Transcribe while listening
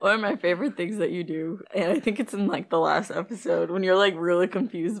One of my favorite things that you do, and I think it's in like the last episode, when you're like really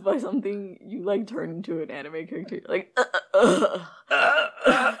confused by something, you like turn into an anime character. You're like,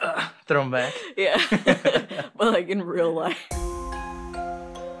 Throw him back. Yeah. But like in real life.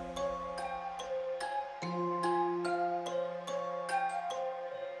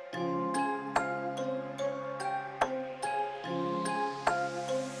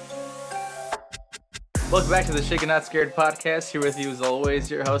 Welcome back to the Shaken Not Scared podcast. Here with you as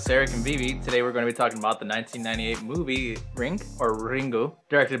always, your hosts Eric and Vivi. Today we're going to be talking about the 1998 movie Ring, or Ringu,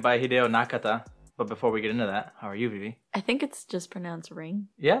 directed by Hideo Nakata. But before we get into that, how are you, Vivi? I think it's just pronounced ring.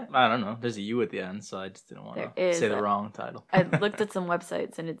 Yeah, I don't know. There's a U at the end, so I just didn't want to say the wrong title. I looked at some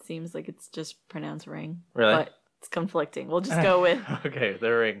websites and it seems like it's just pronounced ring. Really? But it's conflicting. We'll just go with okay, the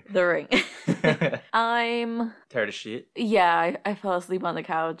Ring. the ring. I'm tired of shit. Yeah, I fell asleep on the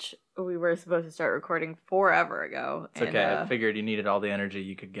couch. We were supposed to start recording forever ago. It's okay. I figured you needed all the energy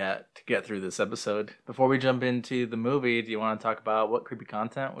you could get to get through this episode. Before we jump into the movie, do you want to talk about what creepy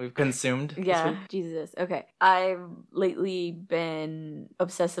content we've consumed? Yeah, Jesus. Okay. I've lately been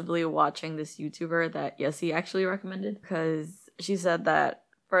obsessively watching this YouTuber that Yessie actually recommended, because she said that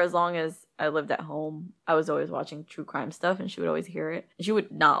for as long as I lived at home, I was always watching true crime stuff, and she would always hear it. She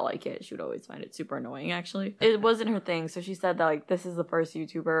would not like it. She would always find it super annoying, actually. It wasn't her thing, so she said that, like, this is the first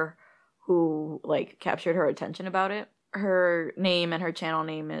YouTuber who, like, captured her attention about it. Her name and her channel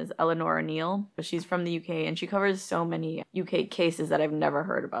name is Eleanor O'Neill. She's from the UK, and she covers so many UK cases that I've never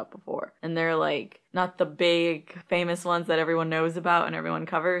heard about before. And they're, like, not the big famous ones that everyone knows about and everyone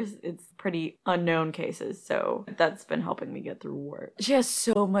covers. It's pretty unknown cases, so that's been helping me get through work. She has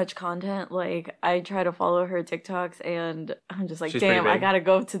so much content. Like, I try to follow her TikToks and I'm just like, damn, I gotta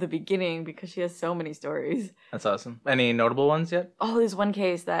go to the beginning because she has so many stories. That's awesome. Any notable ones yet? Oh, there's one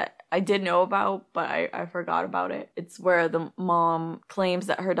case that I did know about, but I forgot about it. It's where the mom claims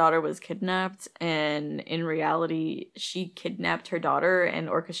that her daughter was kidnapped, and in reality, she kidnapped her daughter and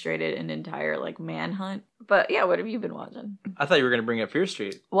orchestrated an entire, like, manhunt. But yeah, what have you been watching? I thought you were going to bring up Fear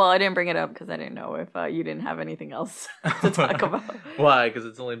Street. Well, I didn't bring it up because I didn't know if you didn't have anything else to talk about. Why? Because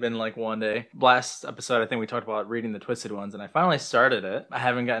it's only been like one day. Last episode, I think we talked about reading the Twisted Ones, and I finally started it. I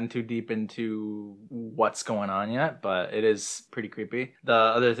haven't gotten too deep into what's going on yet, but it is pretty creepy. The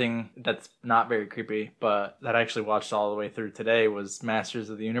other thing that's not very creepy, but that I actually watched all the way through today, was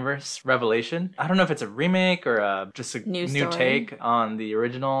Masters of the Universe Revelation. I don't know if it's a remake or just a new take on the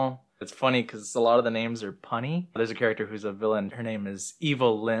original. It's funny because a lot of the names are punny. There's a character who's a villain. Her name is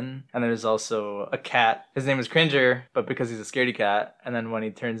Evil Lynn. And there's also a cat. His name is Cringer, but because he's a scaredy cat. And then when he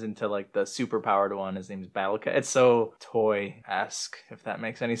turns into like the super powered one, his name is Battle Cat. It's so toy-esque, if that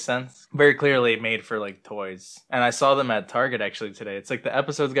makes any sense. Very clearly made for like toys. And I saw them at Target actually today. It's like the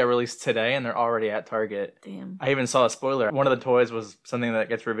episodes got released today and they're already at Target. Damn. I even saw a spoiler. One of the toys was something that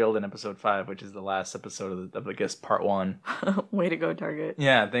gets revealed in episode 5, which is the last episode of I guess, part 1. Way to go, Target.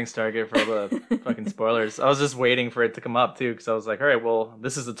 Yeah, thanks, Target, for all the fucking spoilers. I was just waiting for it to come up too, because I was like, all right, well,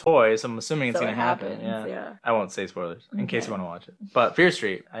 this is a toy, so I'm assuming it's gonna happen. Yeah. I won't say spoilers in case you want to watch it. But Fear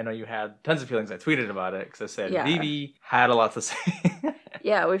Street, I know you had tons of feelings. I tweeted about it because I said Vivi had a lot to say.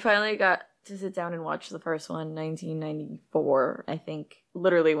 Yeah, we finally got to sit down and watch the first one, 1994, I think.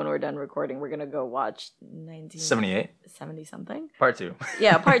 Literally, when we're done recording, we're gonna go watch 70 something. Part 2.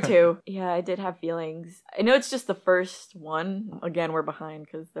 Yeah, part 2. Yeah, I did have feelings. I know it's just the first one. Again, we're behind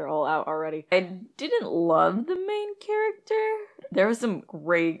because they're all out already. I didn't love the main character. There was some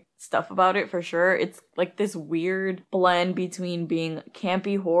great stuff about it for sure. It's like this weird blend between being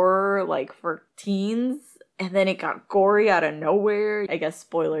campy horror, like for teens, and then it got gory out of nowhere. I guess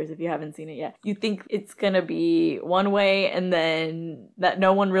spoilers if you haven't seen it yet. You think it's gonna be one way, and then that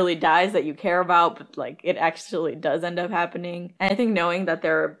no one really dies that you care about, but like it actually does end up happening. And I think knowing that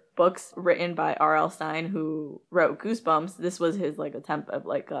there are books written by R.L. Stine, who wrote Goosebumps, this was his like attempt of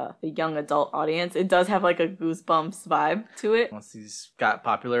like a young adult audience. It does have like a Goosebumps vibe to it. Once these got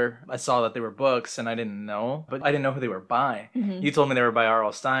popular, I saw that they were books and I didn't know, but I didn't know who they were by. You told me they were by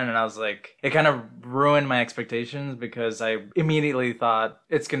R.L. Stine, and I was like, it kind of ruined my expectations because I immediately thought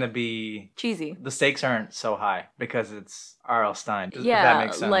it's gonna be cheesy. The stakes aren't so high because it's R.L. Stine. Yeah, if that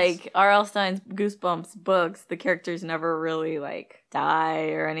makes sense. Like R.L. Stine's Goosebumps books, the characters never really like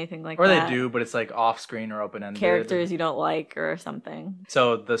die or anything like that. Or they do, but it's like off screen or open ended. Characters you don't like or something.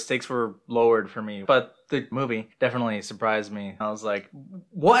 So the stakes were lowered for me. But The movie definitely surprised me. I was like,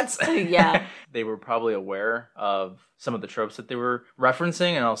 what? Yeah. They were probably aware of some of the tropes that they were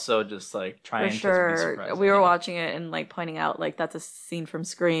referencing, and also just like trying For to be sure. surprising. We were watching it and like pointing out like that's a scene from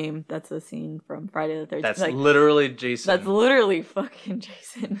Scream. That's a scene from Friday the 13th. That's like, literally Jason. That's literally fucking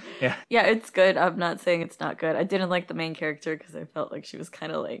Jason. Yeah. Yeah, it's good. I'm not saying it's not good. I didn't like the main character because I felt like she was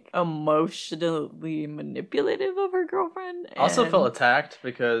kind of like emotionally manipulative of her girlfriend. I also and felt attacked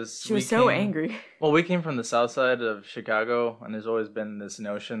because she was so angry. Well, we came from the south side of Chicago, and there's always been this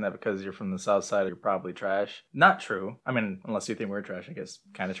notion that because you're from the south side, you're probably trash. Not true. I mean, unless you think we're trash, I guess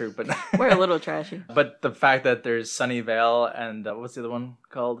kind of true, but We're a little trashy. But the fact that there's Sunnyvale and what's the other one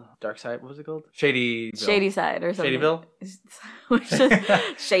called? Dark Side. What was it called? Shady Side or something. Shadyville. Which is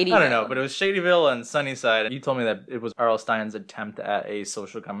Shady. I don't know, but it was Shadyville and Sunnyside. You told me that it was R.L. Stein's attempt at a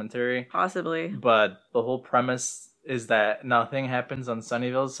social commentary, Possibly. but the whole premise is that nothing happens on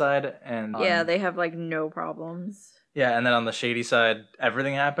Sunnyvale's side, and Yeah, they have like no problems. yeah, and then on the shady side,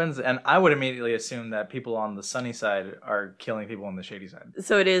 everything happens, and I would immediately assume that people on the sunny side are killing people on the shady side.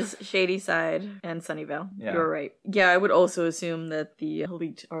 So it is Shady Side and Sunnyvale. Yeah. You're right. Yeah, I would also assume that the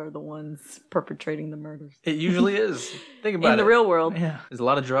elite are the ones perpetrating the murders. It usually is. Think about it. In the real world. Yeah, there's a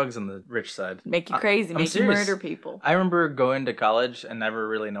lot of drugs on the rich side. Make you crazy, I'm make you serious. murder people. I remember going to college and never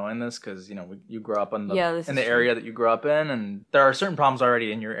really knowing this because, you know, you grow up in the Yeah, this in is the true. area that you grew up in, and there are certain problems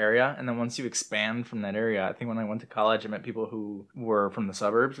already in your area, and then once you expand from that area, I think when I went to college, I met people who were from the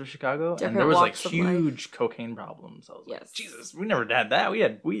suburbs of Chicago, and Different there was like walks of huge cocaine problems. I was like, Yes. Jesus, we never had that. We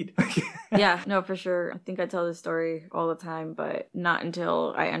had weed. Yeah, no, for sure. I think I tell this story all the time, but not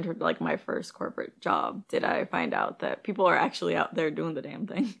until I entered like my first corporate job did I find out that people are actually out there doing the damn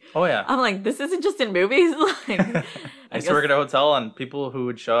thing. Oh yeah. I'm like, this isn't just in movies. Like, I used to work at a hotel, and people who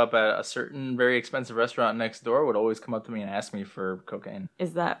would show up at a certain very expensive restaurant next door would always come up to me and ask me for cocaine.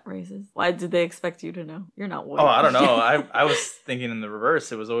 Is that racist? Why did they expect you to know? You're not white. Oh, I don't know. I was thinking in the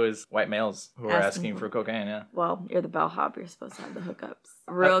reverse. It was always white males who were Asking asking for cocaine, yeah. Well, you're the bellhop. You're supposed to have the hookups.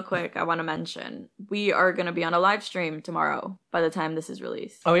 Real quick, I want to mention we are going to be on a live stream tomorrow by the time this is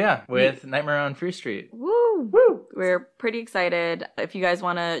released. Oh, yeah, with Nightmare on Free Street. Woo! Woo! We're pretty excited. If you guys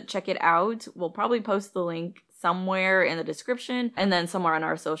want to check it out, we'll probably post the link somewhere in the description and then somewhere on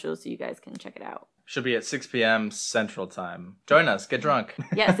our socials so you guys can check it out. Should be at 6 p.m. Central Time. Join us. Get drunk.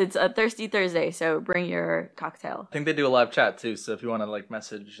 Yes, it's a Thirsty Thursday, so bring your cocktail. I think they do a live chat, too, so if you want to, like,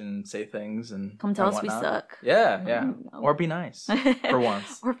 message and say things and Come tell and us we whatnot. suck. Yeah, yeah. No. Or be nice. For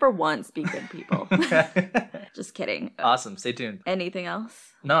once. Or for once, be good people. Just kidding. Awesome. Stay tuned. Anything else?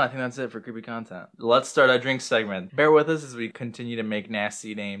 No, I think that's it for creepy content. Let's start our drink segment. Bear with us as we continue to make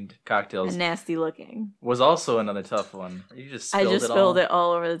nasty named cocktails. And nasty looking. Was also another tough one. You just I spilled just it spilled all. it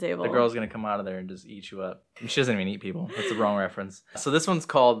all over the table. The girl's gonna come out of there and just eat you up. She doesn't even eat people. That's the wrong reference. So this one's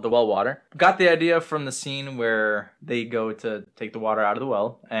called The Well Water. Got the idea from the scene where they go to take the water out of the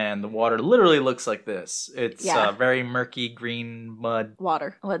well, and the water literally looks like this. It's Yeah. very murky green mud.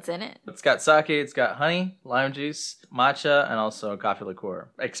 Water. What's in it? It's got sake, it's got honey, lime juice, matcha, and also coffee liqueur.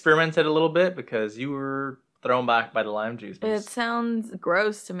 Experimented a little bit because you were thrown back by the lime juice. It sounds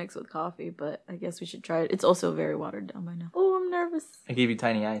gross to mix with coffee, but I guess we should try it. It's also very watered down by now. Oh, I'm nervous. I gave you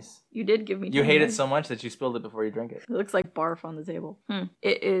tiny ice. You did give me You tiny hate it ice. so much that you spilled it before you drank it. It looks like barf on the table.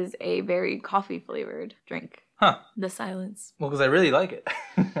 It is a very coffee flavored drink. Huh. The silence. Well, because I really like it.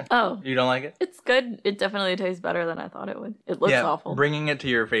 Oh. You don't like it? It's good. It definitely tastes better than I thought it would. It looks awful. Bringing it to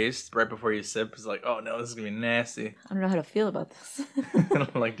your face right before you sip is like, oh no, this is gonna be nasty. I don't know how to feel about this.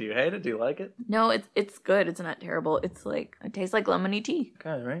 Like, do you hate it? Do you like it? No, it's good. It's not terrible. It's like, it tastes like lemony tea.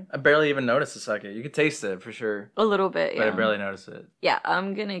 Okay, right? I barely even noticed the sake. You could taste it for sure, A little bit, but yeah. I barely noticed it. Yeah,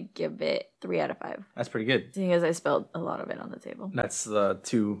 I'm gonna give it 3 out of 5. That's pretty good. Seeing as I spilled a lot of it on the table. That's the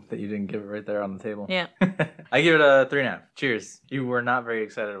 2 that you didn't give it right there on the table. Yeah. I give it a 3.5. Cheers. You were not very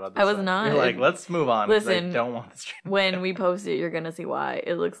excited about this. I was one. not. You're like, let's move on. 'cause Listen, I don't want this drink. When we post it, you're gonna see why.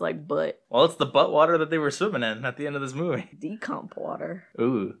 It looks like butt. Well, it's the butt water that they were swimming in at the end of this movie. Decomp water.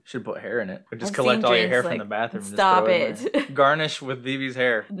 Ooh, should put hair in it. Or just I've collect seen all your hair drinks, from the like, bathroom. and just stop throw in it. there. Garnish with Vivi's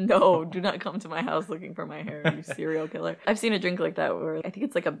hair. No, do not come to my house looking for my hair, you serial killer. I've seen a drink like that where I think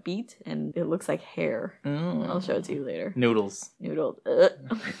it's like a beet and it looks like hair. I'll show it to you later. Noodles. Noodle.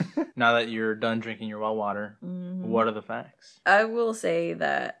 Now that you're done drinking your well water, what are the facts? I will say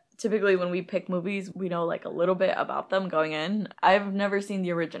that typically when we pick movies, we know like a little bit about them going in. I've never seen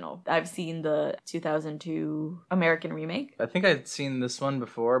the original. I've seen the 2002 American remake. I think I'd seen this one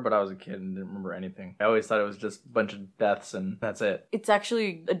before, but I was a kid and didn't remember anything. I always thought it was just a bunch of deaths and that's it. It's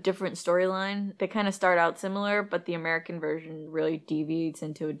actually a different storyline. They kind of start out similar, but the American version really deviates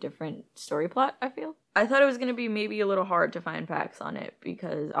into a different story plot, I feel. I thought it was going to be maybe a little hard to find facts on it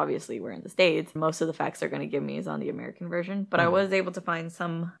because obviously we're in the States. Most of the facts they're going to give me is on the American version, but I was able to find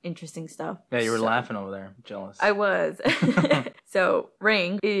some interesting stuff. Yeah, you were laughing over there. Jealous. I was. So,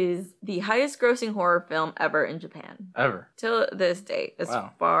 Ring is the highest grossing horror film ever in Japan. Ever. Till this day, as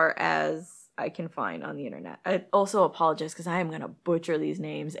far as I can find on the internet. I also apologize because I am going to butcher these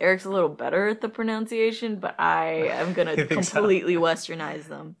names. Eric's a little better at the pronunciation, but I am going to completely westernize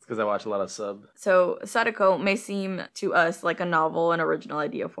them. It's because I watch a lot of sub. So Sadako may seem to us like a novel and original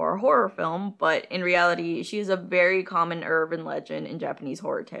idea for a horror film, but in reality, she is a very common urban legend in Japanese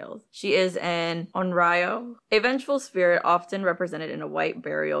horror tales. She is an onryo, a vengeful spirit often represented in a white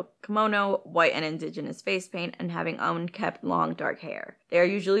burial kimono, white and indigenous face paint, and having unkept long dark hair. They are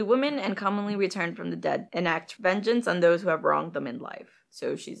usually women and commonly returned from the dead, enact vengeance on those who have wronged them in life.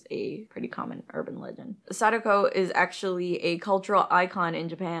 So she's a pretty common urban legend. Sadako is actually a cultural icon in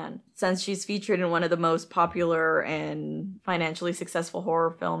Japan, since she's featured in one of the most popular and financially successful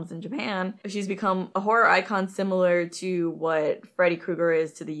horror films in Japan. She's become a horror icon similar to what Freddy Krueger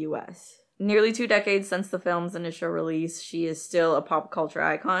is to the US. Nearly 2 decades since the film's initial release, she is still a pop culture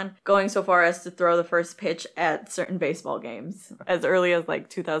icon, going so far as to throw the first pitch at certain baseball games as early as like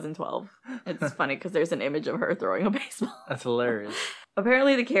 2012. It's funny because there's an image of her throwing a baseball. That's hilarious.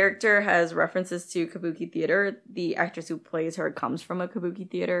 Apparently the character has references to kabuki theater. The actress who plays her comes from a kabuki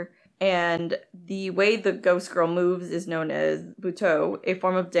theater. And the way the ghost girl moves is known as Buto, a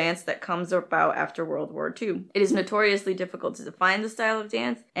form of dance that comes about after World War II. It is notoriously difficult to define the style of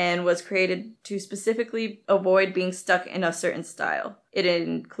dance and was created to specifically avoid being stuck in a certain style. It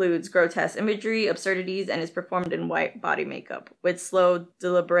includes grotesque imagery, absurdities, and is performed in white body makeup with slow,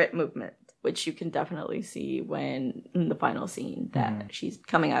 deliberate movement, which you can definitely see when in the final scene that she's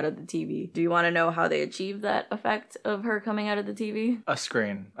coming out of the TV. Do you want to know how they achieved that effect of her coming out of the TV? A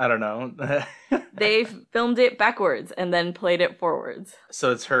screen. I don't know. They filmed it backwards and then played it forwards.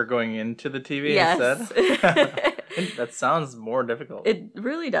 So it's her going into the TV instead? That sounds more difficult. It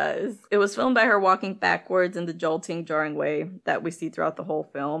really does. It was filmed by her walking backwards in the jolting, jarring way that we see throughout the whole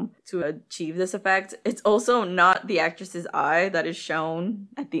film to achieve this effect. It's also not the actress's eye that is shown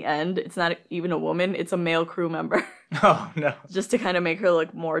at the end. It's not even a woman. It's a male crew member. Oh, no. Just to kind of make her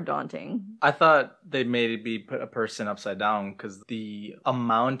look more daunting. I thought they made it be put a person upside down because the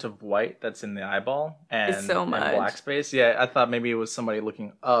amount of white that's in the eyeball and, it's so much. And black space. Yeah, I thought maybe it was somebody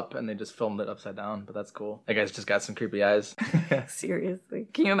looking up and they just filmed it upside down, but that's cool. That guy's just got some creepy eyes. Seriously.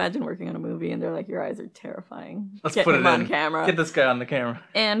 Can you imagine working on a movie and they're like, your eyes are terrifying. Let's put it on camera. Get this guy on the camera.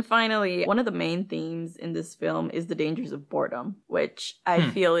 And finally, one of the main themes in this film is the dangers of boredom, which I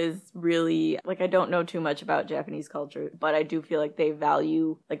feel is really, like, I don't know too much about Japanese culture, but I do feel like they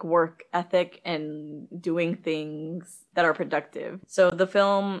value like work ethic and doing things that are productive. So the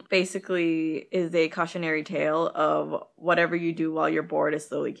film basically is a cautionary tale of whatever you do while you're bored is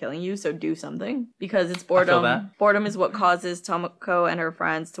slowly killing you, so do something. Because it's boredom. Boredom is what causes Tomoko and her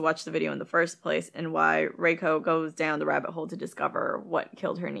friends to watch the video in the first place, and why Reiko goes down the rabbit hole to discover what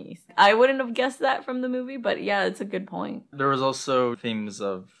killed her niece. I wouldn't have guessed that from the movie, but yeah, it's a good point. There was also themes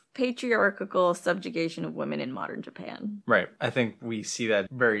of patriarchal subjugation of women in modern Japan. Right. I think we see that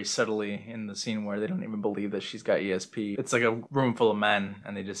very subtly in the scene where they don't even believe that she's got ESP. It's like a room full of men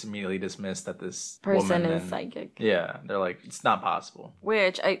and they just immediately dismiss that this person woman is psychic. Yeah. They're like, it's not possible.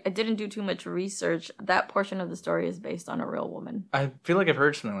 Which I didn't do too much research. That portion of the story is based on a real woman. I feel like I've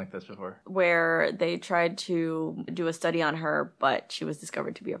heard something like this before. Where they tried to do a study on her, but she was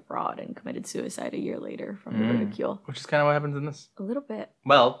discovered to be a fraud and committed suicide a year later from the ridicule. Which is kind of what happens in this. A little bit.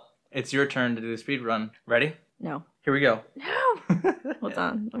 Well, it's your turn to do the speed run. Ready? No. Here we go. No. Hold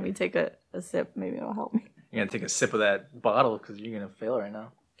on. Let me take a sip. Maybe it'll help me. You're going to take a sip of that bottle because you're going to fail right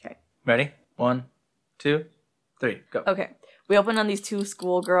now. Okay. Ready? 1, 2, 3, go. Okay. We open on these two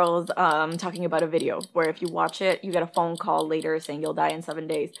schoolgirls talking about a video where if you watch it, you get a phone call later saying you'll die in 7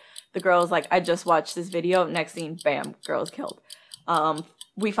 days. The girl's like, I just watched this video. Next scene, bam, girl's killed.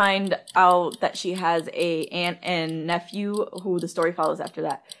 We find out that she has a aunt and nephew who the story follows after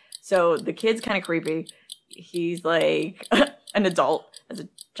that. So the kid's kind of creepy. He's like an adult as a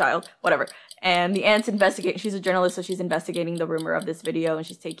child, whatever. And the aunt's investigating. She's a journalist, so she's investigating the rumor of this video, and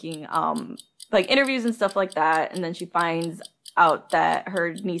she's taking like interviews and stuff like that. And then she finds out that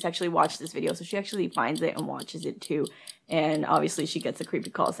her niece actually watched this video, so she actually finds it and watches it too. And obviously, she gets a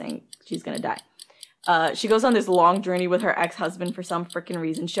creepy call saying she's gonna die. She goes on this long journey with her ex-husband for some freaking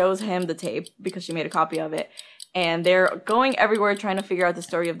reason, shows him the tape because she made a copy of it. And they're going everywhere trying to figure out the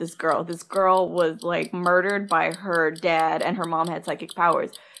story of this girl. This girl was like murdered by her dad and her mom had psychic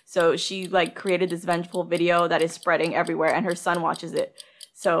powers. So she like created this vengeful video that is spreading everywhere and her son watches it.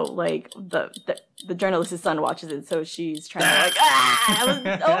 So like the journalist's son watches it, so she's trying to like, I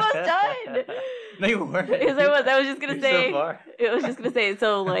was almost done. No, you weren't. Yes, I was. I was just gonna You're say. so far. It was just gonna say.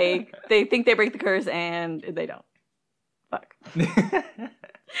 So like, they think they break the curse and they don't. Fuck.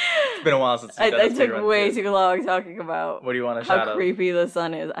 It's been a while since I took way too long talking about What do you want to shout how out? creepy the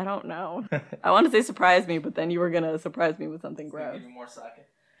sun is. I don't know. I want to say surprise me, but then you were gonna surprise me with something gross. Give me more sake.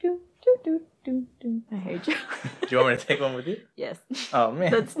 Do, do, do, do, do. I hate you. Do you want me to take one with you? Yes. Oh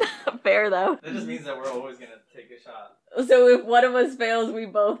man. That's not fair though. That just means that we're always gonna take a shot. So if one of us fails, we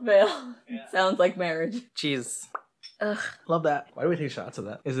both fail. Yeah. Sounds like marriage. Cheese. Ugh. Love that. Why do we take shots of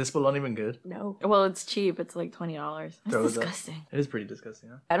that? Is this bologna even good? No. Well, it's cheap. It's like $20. It's Throws up. disgusting. It is pretty disgusting,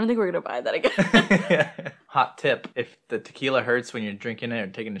 huh? I don't think we're gonna buy that again. Hot tip. If the tequila hurts when you're drinking it or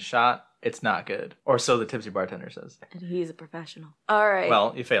taking a shot, it's not good. Or so the tipsy bartender says. And he's a professional. All right.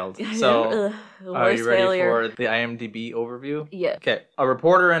 Well, you failed. So, Ugh, the are worst you ready failure. for the IMDb overview? Yeah. Okay. A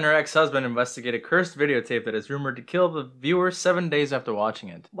reporter and her ex-husband investigate a cursed videotape that is rumored to kill the viewer 7 days after watching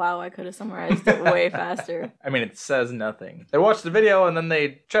it. Wow, I could have summarized it way faster. I mean, it says nothing. They watched the video and then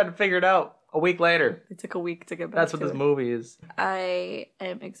they tried to figure it out a week later. It took a week to get back That's what to this it. movie is. I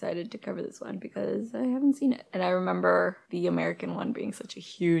am excited to cover this one because I haven't seen it. And I remember the American one being such a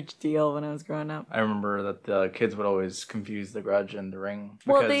huge deal when I was growing up. I remember that the kids would always confuse The Grudge and The Ring.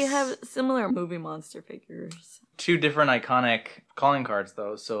 Well, they because- have similar movie monster figures. two different iconic calling cards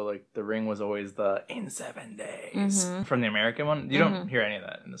though. So like The Ring was always the in 7 days Mhm. from the American one. You don't hear any of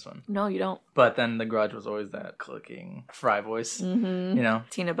that in this one. No, you don't. But then The Grudge was always that clicking fry voice. Mm-hmm. You know.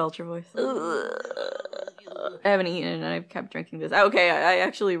 Tina Belcher voice. I haven't eaten and I've kept drinking this. Okay, I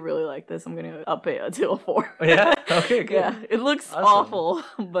actually really like this. I'm gonna up it to a 4. Yeah. Okay. Good. Yeah, it looks Awesome. awful,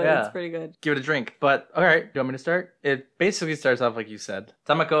 but Yeah. it's pretty good. Give it a drink. But all right, do you want me to start? It basically starts off like you said.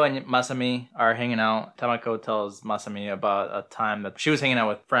 Tamako and Masami are hanging out. Tamako tells Masami about a time that she was hanging out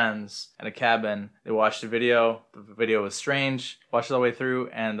with friends at a cabin. They watched a video. The video was strange. Watched it all the way through,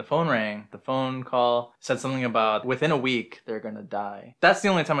 and the phone rang. The phone call said something about within a week they're gonna die. That's the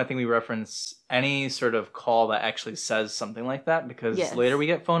only time I think we reference any sort of call that actually says something like that, because Yes. later we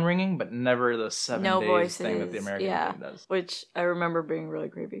get phone ringing, but never the 7 No days thing that the voices, American yeah. thing does. Which I remember being really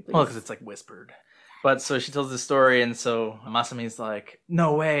creepy. Well, because it's like whispered. But so she tells this story, and so Masami's like,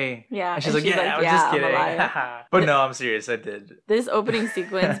 "No way!" Yeah, and she's like, "Yeah, I was "Yeah, just I'm a kidding." liar." But no, I'm serious. I did. This opening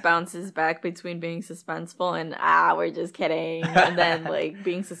sequence bounces back between being suspenseful and we're just kidding, and then like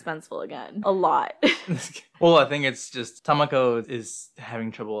being suspenseful again a lot. Well, I think it's just Tamako is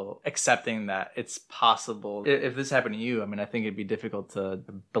having trouble accepting that it's possible. If this happened to you, I mean, I think it'd be difficult to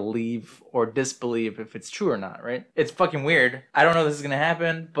believe or disbelieve if it's true or not, right? It's fucking weird. I don't know if this is gonna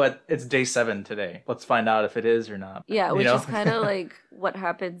happen, but it's day 7 today. Let's find out if it is or not. Yeah, You which know? is kind of like what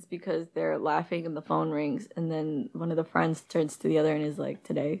happens because they're laughing and the phone rings, and then one of the friends turns to the other and is like,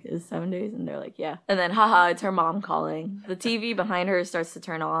 "Today is 7 days," and they're like, "Yeah," and then haha, it's her mom calling. The TV behind her starts to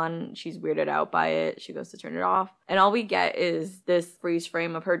turn on. She's weirded out by it. She goes to turn it off, and all we get is this freeze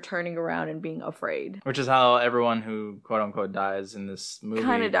frame of her turning around and being afraid. Which is how everyone who quote unquote dies in this movie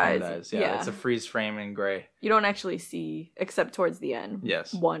Kinda dies, Yeah, yeah. it's a freeze frame in gray. You don't actually see, except towards the end,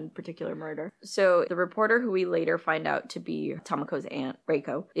 Yes. one particular murder. So the reporter, who we later find out to be Tamako's aunt,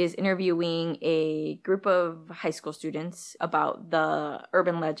 Reiko, is interviewing a group of high school students about the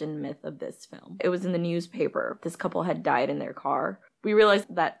urban legend myth of this film. It was in the newspaper. This couple had died in their car. We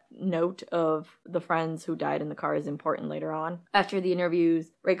realized that note of the friends who died in the car is important later on. After the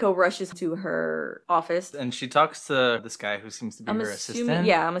interviews, Reiko rushes to her office. And she talks to this guy who seems to be her assistant.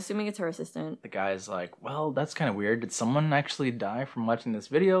 Yeah, I'm assuming it's her assistant. The guy's like, "Well, that's kind of weird. Did someone actually die from watching this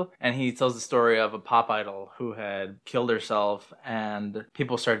video?" And he tells the story of a pop idol who had killed herself, and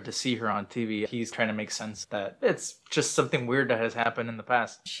people started to see her on TV. He's trying to make sense that it's just something weird that has happened in the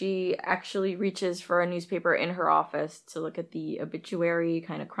past. She actually reaches for a newspaper in her office to look at the obituary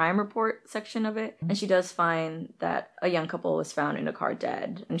kind of crime report section of it. And she does find that a young couple was found in a car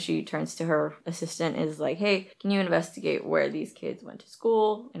dead. And she turns to her assistant and is like, "Hey, can you investigate where these kids went to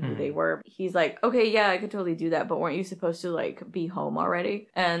school and who they were?" He's like, "Okay, yeah, I could totally do that, but weren't you supposed to like be home already?"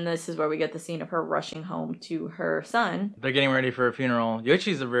 And this is where we get the scene of her rushing home to her son. They're getting ready for a funeral.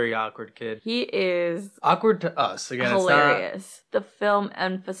 Yoichi's a very awkward kid. He is Awkward to us. Again, hilarious. The film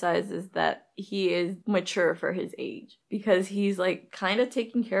emphasizes that he is mature for his age because he's like kind of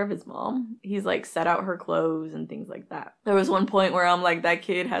taking care of his mom. He's like set out her clothes and things like that. There was one point where I'm like, that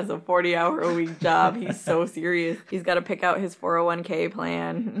kid has a 40-hour-a-week job. He's so serious. He's got to pick out his 401k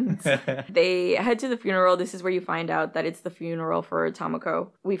plan. They head to the funeral. This is where you find out that it's the funeral for Tamako.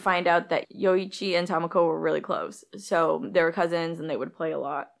 We find out that Yoichi and Tamako were really close. So they were cousins and they would play a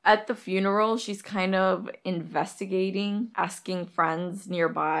lot. At the funeral, she's kind of investigating, asking friends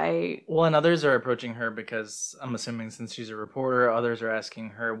nearby. Well, and others are approaching her because I'm assuming since she's a reporter, others are asking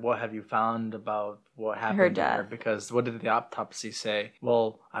her, what have you found about what happened to her? Because what did the autopsy say?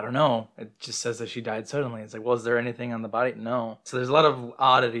 Well, I don't know. It just says that she died suddenly. It's like, well, is there anything on the body? No. So there's a lot of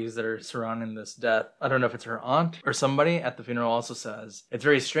oddities that are surrounding this death. I don't know if it's her aunt or somebody at the funeral also says, it's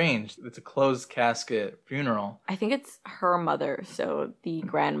very strange. It's a closed casket funeral. I think it's her mother, so the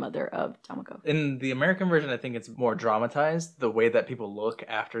grandmother of Tamako. In the American version, I think it's more dramatized, the way that people look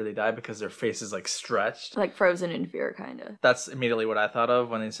after they die because their face is like stretched. Like frozen in fear, kind of. That's immediately what I thought of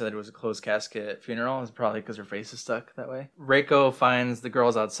when they said it was a closed casket funeral. It's probably because her face is stuck that way. Reiko finds the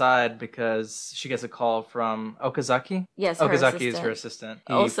girls outside because she gets a call from Okazaki. Yes, Okazaki is her assistant.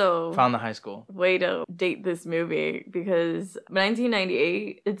 He also found the high school. Way to date this movie because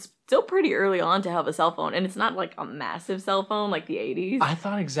 1998, it's still pretty early on to have a cell phone, and it's not like a massive cell phone like the 80s. I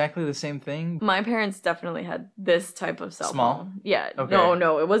thought exactly the same thing. My parents definitely had this type of cell Small? phone. Yeah. Okay.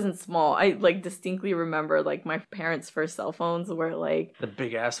 No, it wasn't small. I like distinctly remember like my parents' first cell phones were like the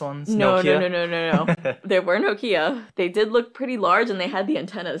big ass ones? No. Nokia? They were Nokia. They did look pretty large and they had the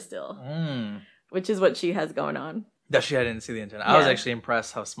antenna still. Which is what she has going on. Actually, I didn't see the antenna. Yeah. I was actually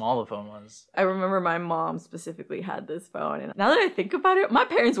impressed how small the phone was. I remember my mom specifically had this phone. And now that I think about it, my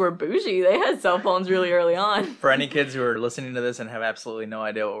parents were bougie. They had cell phones really early on. For any kids who are listening to this and have absolutely no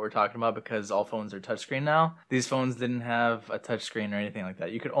idea what we're talking about because all phones are touchscreen now, these phones didn't have a touchscreen or anything like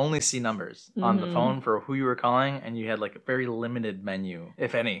that. You could only see numbers on the phone for who you were calling, and you had like a very limited menu,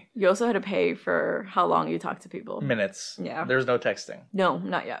 if any. You also had to pay for how long you talked to people. Minutes. Yeah. There's no texting. No,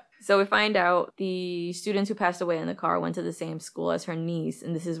 not yet. So we find out the students who passed away in the car went to the same school as her niece,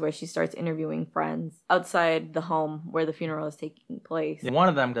 and this is where she starts interviewing friends outside the home where the funeral is taking place. One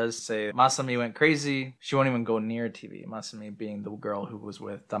of them does say Masami went crazy. She won't even go near TV. Masami being the girl who was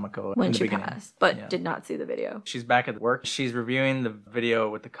with Tamako when in the she beginning. passed, but did not see the video. She's back at work. She's reviewing the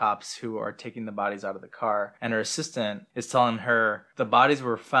video with the cops who are taking the bodies out of the car, and her assistant is telling her the bodies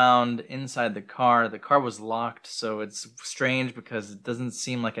were found inside the car. The car was locked, so it's strange because it doesn't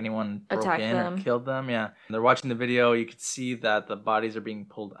seem like anyone broke in or killed them. Yeah. They're watching the video. You could see that the bodies are being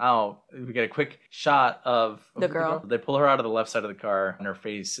pulled out. We get a quick shot of the girl. They pull her out of the left side of the car and her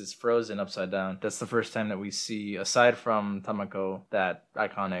face is frozen upside down. That's the first time that we see, aside from Tamako, that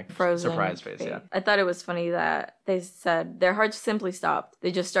iconic frozen surprise face. Yeah. I thought it was funny that they said their hearts simply stopped.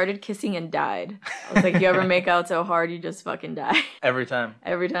 They just started kissing and died. I was like, you ever make out so hard you just fucking die? Every time.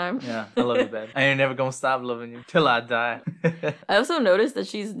 Every time? Yeah. I love you, babe. I ain't never gonna stop loving you till I die. I also noticed that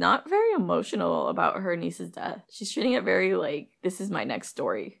she's not very emotional about her niece's death. She's treating it very like, this is my next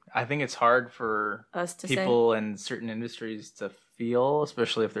story. I think it's hard for us to people in certain industries to feel,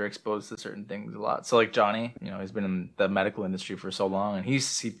 especially if they're exposed to certain things a lot. So like Johnny, he's been in the medical industry for so long and he used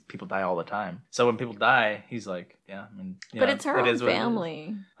to see people die all the time. So when people die, he's like, yeah, I mean, but it's her own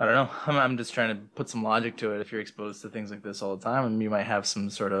family. I don't know. I'm just trying to put some logic to it. If you're exposed to things like this all the time, you might have some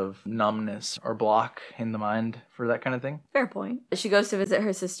sort of numbness or block in the mind for that kind of thing. Fair point. She goes to visit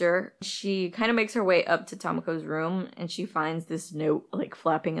her sister. She kind of makes her way up to Tamako's room and she finds this note like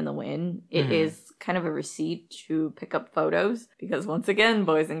flapping in the wind. It is kind of a receipt to pick up photos because once again,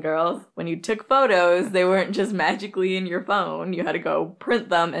 boys and girls, when you took photos, they weren't just magically in your phone. You had to go print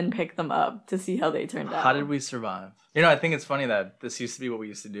them and pick them up to see how they turned out. How did we survive? I think it's funny that this used to be what we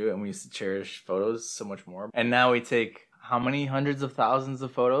used to do and we used to cherish photos so much more. And now we take how many hundreds of thousands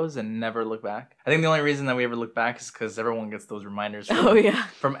of photos and never look back? I think the only reason that we ever look back is because everyone gets those reminders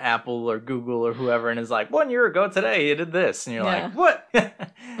from Apple or Google or whoever and is like, 1 year ago today you did this. And you're like, what?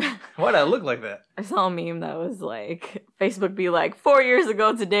 Why'd I look like that? I saw a meme that was like, Facebook be like, 4 years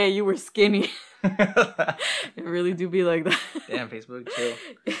ago today you were skinny. It really do be like that. Damn, Facebook, chill.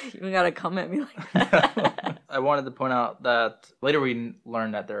 You even gotta come at me like that. I wanted to point out that later we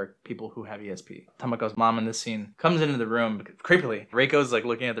learned that there are people who have ESP. Tamako's mom in this scene comes into the room creepily. Reiko's like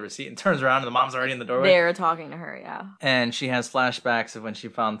looking at the receipt and turns around and the mom's already in the doorway. They're talking to her, yeah. And she has flashbacks of when she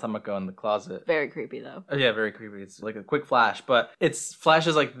found Tamako in the closet. Very creepy though. Oh, yeah, very creepy. It's like a quick flash, but it's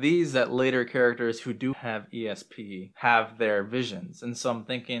flashes like these that later characters who do have ESP have their visions. And so I'm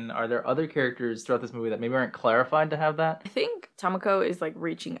thinking, are there other characters throughout this movie that maybe aren't clarified to have that? I think Tamako is like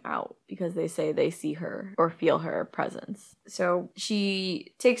reaching out because they say they see her or feel her presence. So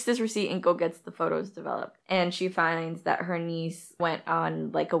she takes this receipt and go gets the photos developed. And she finds that her niece went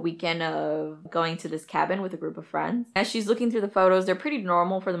on like a weekend of going to this cabin with a group of friends. As she's looking through the photos, they're pretty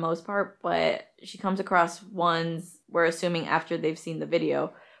normal for the most part, but she comes across ones, we're assuming after they've seen the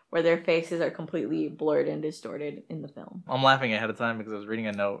video, where their faces are completely blurred and distorted in the film. I'm laughing ahead of time because I was reading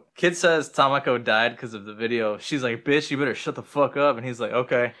a note. Kid says Tamako died because of the video. She's like, bitch, you better shut the fuck up. And he's like,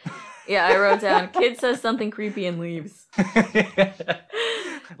 okay. Yeah, I wrote down, kid says something creepy and leaves.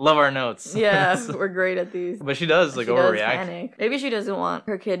 Love our notes. Yeah, we're great at these. But she does like She overreact. does panic. Maybe she doesn't want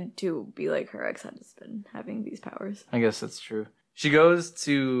her kid to be like her ex-husband, having these powers. I guess that's true. She goes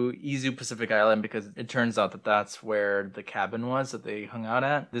to Izu Pacific Island because it turns out that that's where the cabin was that they hung out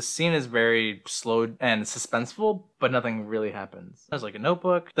at. This scene is very slow and suspenseful, but nothing really happens. There's like a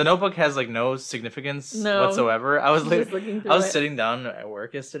notebook. The notebook has like no significance whatsoever. I was sitting down at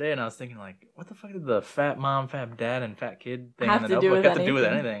work yesterday and I was thinking like, what the fuck did the fat mom, fat dad, and fat kid thing in the notebook have to do with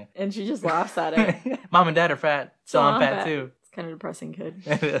anything? And she just laughs at it. Mom and dad are fat, so I'm fat too. Kind of depressing kid.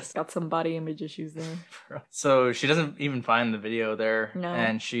 It is. Got some body image issues there. So she doesn't even find the video there. No.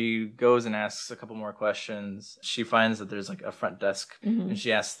 And she goes and asks a couple more questions. She finds that there's like a front desk. Mm-hmm. And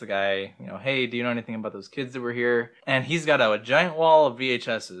she asks the guy, hey, do you know anything about those kids that were here? And he's got a giant wall of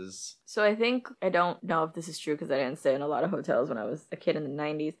VHSs. So I don't know if this is true because I didn't stay in a lot of hotels when I was a kid in the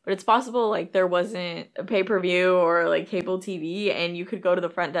 90s, but it's possible like there wasn't a pay-per-view or like cable TV and you could go to the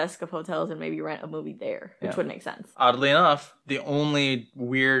front desk of hotels and maybe rent a movie there, which would make sense. Oddly enough, the only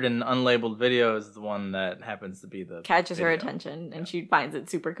weird and unlabeled video is the one that happens to be the catches video. Her attention and she finds it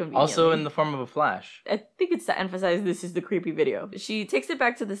super convenient. Also in the form of a flash. I think it's to emphasize this is the creepy video. She takes it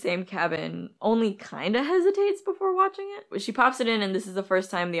back to the same cabin, only kind of hesitates before watching it. She pops it in and this is the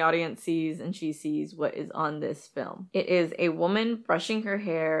first time the audience sees and she sees what is on this film. It is a woman brushing her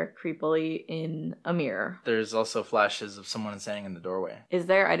hair creepily in a mirror. There's also flashes of someone standing in the doorway. Is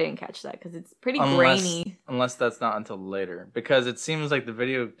there? I didn't catch that because it's pretty grainy. Unless that's not until later. Because it seems like the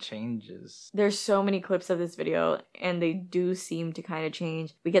video changes. There's so many clips of this video and they do seem to kind of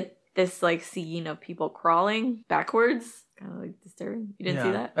change. We get this like scene of people crawling backwards. Kind of like disturbing. You didn't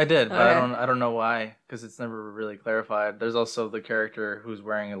see that? I did, but I don't know why, because it's never really clarified. There's also the character who's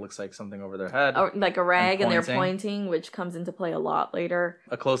wearing, it looks like something over their head. Oh, like a rag, and they're pointing, which comes into play a lot later.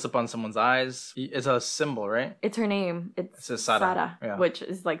 A close-up on someone's eyes. It's a symbol, right? It's her name. It says Sada. Which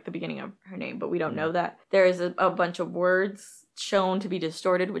is like the beginning of her name, but we don't know that. There is a bunch of words shown to be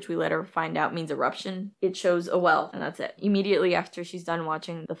distorted, which we later find out means eruption. It shows a well, and that's it. Immediately after she's done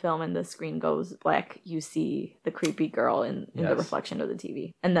watching the film and the screen goes black, you see the creepy girl in the reflection of the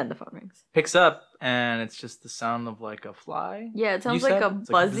TV. And then the phone rings. Picks up, and it's just the sound of like a fly. Yeah, it sounds like a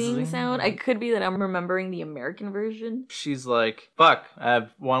buzzing sound. It could be that I'm remembering the American version. She's like, fuck, I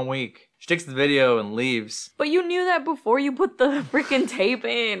have 1 week. She takes the video and leaves. But you knew that before you put the freaking tape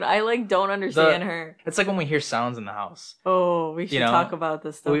in. I don't understand her. It's like when we hear sounds in the house. Oh, we should talk about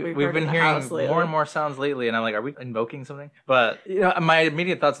this stuff. We've been hearing more and more sounds lately, and I'm like, are we invoking something? But my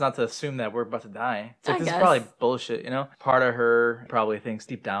immediate thought's not to assume that we're about to die. It's like, this is probably bullshit, Part of her probably thinks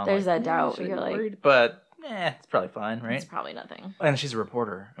deep down. There's that doubt. You're like, worried? But it's probably fine, right? It's probably nothing. And she's a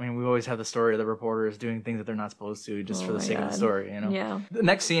reporter. I mean, we always have the story of the reporters doing things that they're not supposed to just for the sake of the story, Yeah. The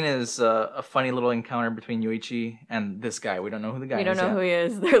next scene is a funny little encounter between Yoichi and this guy. We don't know who the guy is. We don't know who he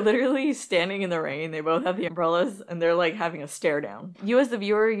is. They're literally standing in the rain. They both have the umbrellas, and they're like having a stare down. You as the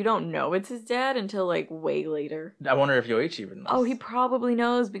viewer, you don't know it's his dad until like way later. I wonder if Yoichi even knows. Oh, he probably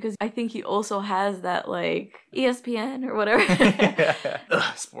knows because I think he also has that like ESPN or whatever.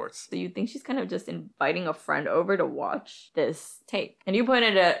 Ugh, sports. So you think she's kind of just inviting a friend over to watch this tape. And you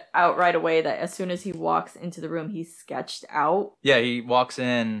pointed it out right away that as soon as he walks into the room, he's sketched out. Yeah, he walks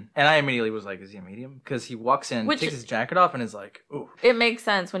in, and I immediately was like, is he a medium? Because he walks in, takes his jacket off, and is like, ooh. It makes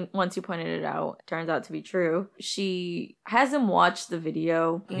sense once you pointed it out. It turns out to be true. She has him watch the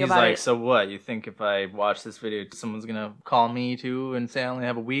video. He's like, so what? You think if I watch this video, someone's going to call me too and say I only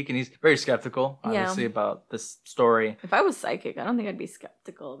have a week? And he's very skeptical, obviously, about this story. If I was psychic, I don't think I'd be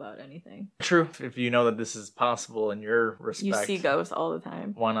skeptical about anything. True. If you know that this is possible in your respect. You see ghosts all the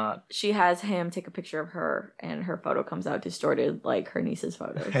time. Why not? She has him take a picture of her, and her photo comes out distorted like her niece's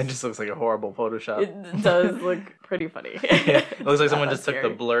photos. It just looks like a horrible Photoshop. It does look pretty funny. Yeah, it looks like someone just took the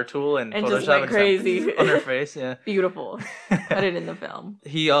blur tool and Photoshop just went crazy on her face. Yeah, beautiful. Put it in the film.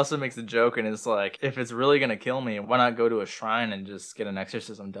 He also makes a joke and is like, if it's really gonna kill me, why not go to a shrine and just get an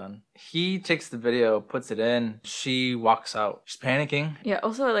exorcism done? He takes the video, puts it in. She walks out. She's panicking. Yeah.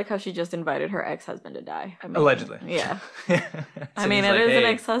 Also, I like how she just invited her ex-husband to die. Allegedly. Yeah. I mean, it is an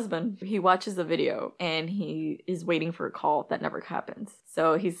ex-husband. He watches the video and he is waiting for a call that never happens.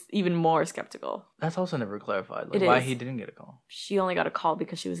 So he's even more skeptical. That's also never clarified. Like, why he didn't get a call. She only got a call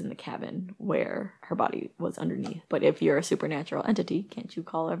because she was in the cabin where her body was underneath. But if you're a supernatural entity, can't you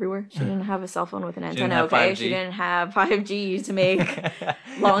call everywhere? She didn't have a cell phone with an antenna, okay? 5G. She didn't have 5G to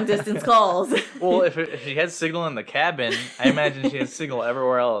make long-distance calls. Well, if she had signal in the cabin, I imagine she has signal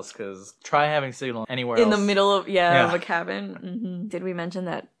everywhere else, because try having signal anywhere else. In the middle of, of a cabin. Mm-hmm. Did we mention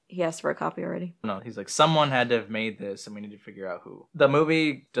that he asked for a copy already? No, he's like, someone had to have made this and we need to figure out who. The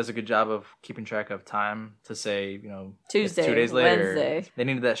movie does a good job of keeping track of time to say, Tuesday, 2 days later. Wednesday. They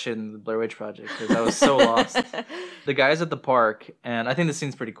needed that shit in the Blair Witch Project because I was so lost. The guy's at the park, and I think the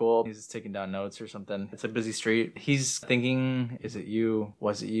scene's pretty cool. He's just taking down notes or something. It's a busy street. He's thinking, is it you?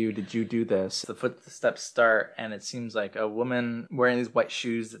 Was it you? Did you do this? The footsteps start, and it seems like a woman wearing these white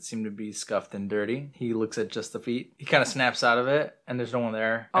shoes that seem to be scuffed and dirty. He looks at just the feet. He kind of snaps out of it, and there's no one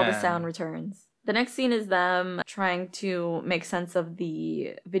there. All the sound returns. The next scene is them trying to make sense of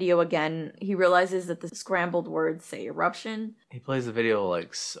the video again. He realizes that the scrambled words say eruption. He plays the video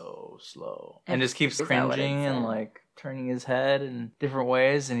like so slow and just keeps cringing and like turning his head in different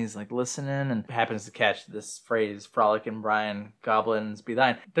ways, and he's like listening and happens to catch this phrase, Frolic and Brian, goblins be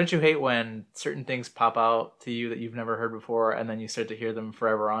thine. Don't you hate when certain things pop out to you that you've never heard before and then you start to hear them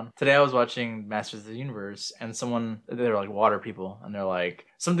forever on? Today I was watching Masters of the Universe, and they're like water people, and they're like,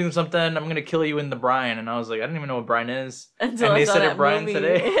 something, I'm gonna kill you in the brine. And I was like, I didn't even know what brine is. Until and they said it Brian movie.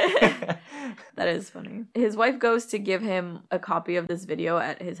 Today. That is funny. His wife goes to give him a copy of this video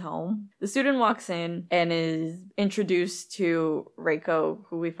at his home. The student walks in and is introduced to Reiko,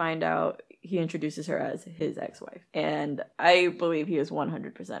 who we find out he introduces her as his ex-wife. And I believe he is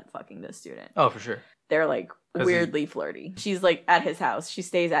 100% fucking this student. Oh, for sure. They're like weirdly flirty. She's like at his house. She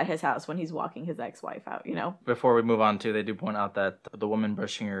stays at his house when he's walking his ex-wife out, Before we move on to, they do point out that the woman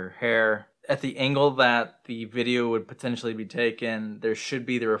brushing her hair, at the angle that the video would potentially be taken, there should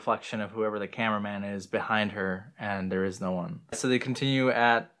be the reflection of whoever the cameraman is behind her, and there is no one. So they continue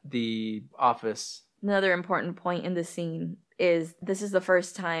at the office. Another important point in the scene is this is the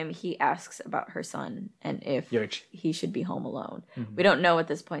first time he asks about her son and if he should be home alone. Mm-hmm. We don't know at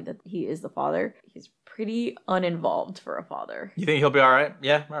this point that he is the father. He's pretty uninvolved for a father. You think he'll be all right?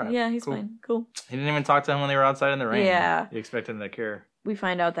 Yeah, all right. Yeah, he's fine. Cool. He didn't even talk to him when they were outside in the rain. Yeah. You expect him to care. We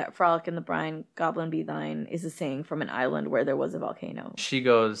find out that Frolic and the Brine, Goblin be thine, is a saying from an island where there was a volcano. She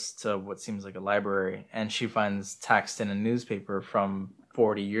goes to what seems like a library, and she finds text in a newspaper from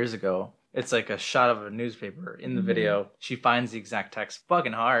 40 years ago. It's like a shot of a newspaper in the video. She finds the exact text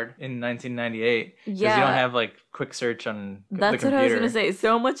fucking hard in 1998. Because you don't have like quick search on the computer. That's what I was going to say.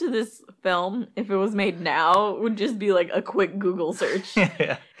 So much of this film, if it was made now, would just be like a quick Google search.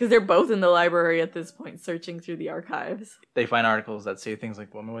 Yeah. Because they're both in the library at this point, searching through the archives. They find articles that say things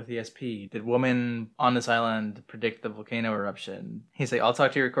like, woman with ESP. Did woman on this island predict the volcano eruption? He's like, I'll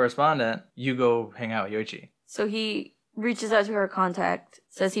talk to your correspondent. You go hang out with Yoichi. So he reaches out to her contact,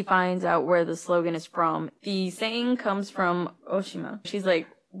 says he finds out where the slogan is from. The saying comes from Oshima. She's like,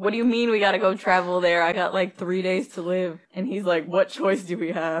 what do you mean we gotta go travel there? I got like 3 days to live. And he's like, what choice do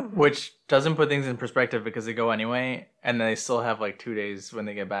we have? Which doesn't put things in perspective because they go anyway, and they still have like 2 days when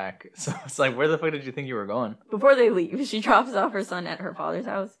they get back. So it's like, where the fuck did you think you were going? Before they leave, she drops off her son at her father's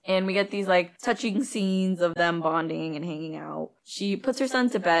house, and we get these like touching scenes of them bonding and hanging out. She puts her son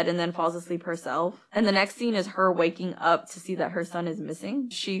to bed and then falls asleep herself. And the next scene is her waking up to see that her son is missing.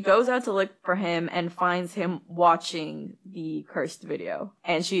 She goes out to look for him and finds him watching the cursed video.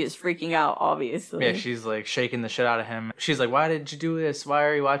 And she is freaking out, obviously. Yeah, she's like shaking the shit out of him. She's like, why did you do this? Why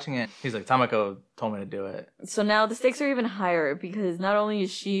are you watching it? He's like, Tamako told me to do it. So now the stakes are even higher because not only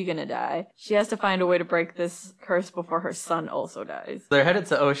is she gonna die, she has to find a way to break this curse before her son also dies. They're headed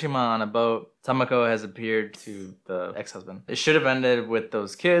to Oshima on a boat. Tamako has appeared to the ex-husband. It should have ended with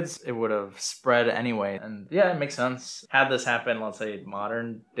those kids. It would have spread anyway. And yeah, it makes sense. Had this happen, let's say,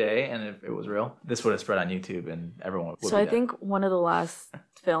 modern day, and if it was real, this would have spread on YouTube and everyone would So I think one of the last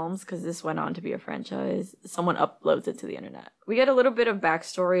films, because this went on to be a franchise, someone uploads it to the internet. We get a little bit of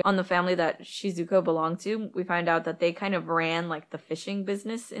backstory on the family that Shizuko belonged to. We find out that they kind of ran like the fishing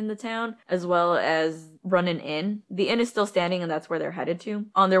business in the town, as well as run an inn. The inn is still standing and that's where they're headed to.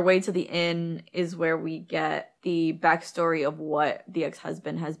 On their way to the inn is where we get the backstory of what the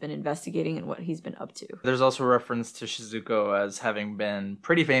ex-husband has been investigating and what he's been up to. There's also reference to Shizuko as having been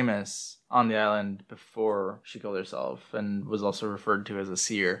pretty famous on the island before she killed herself, and was also referred to as a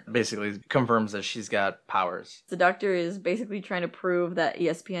seer. Basically confirms that she's got powers. The doctor is basically trying to prove that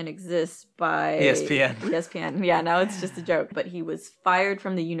ESPN exists by... ESPN. Yeah, now it's just a joke. But he was fired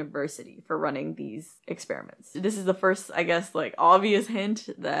from the university for running these experiments. This is the first, I guess, like, obvious hint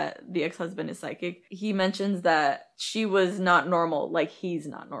that the ex-husband is psychic. He mentions that she was not normal, like he's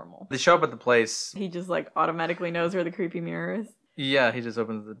not normal. They show up at the place. He just, like, automatically knows where the creepy mirror is. Yeah, he just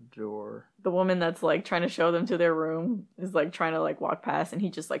opens the door. The woman that's, like, trying to show them to their room is, like, trying to, like, walk past, and he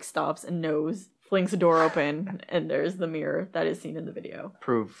just, like, stops and knows, flings the door open, and there's the mirror that is seen in the video.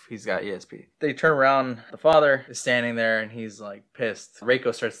 Proof he's got ESP. They turn around, the father is standing there, and he's, like, pissed.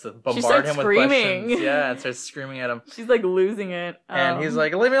 Reiko starts to bombard him with questions. Yeah, and starts screaming at him. She's, like, losing it. And he's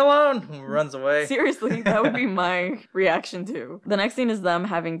like, leave me alone! And runs away. Seriously, that would be my reaction, too. The next scene is them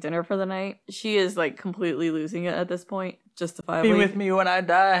having dinner for the night. She is, like, completely losing it at this point. Justifiably. Be with me when I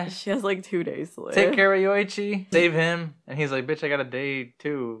die. She has like 2 days to live. Take care of Yoichi. Save him. And he's like, bitch, I got a day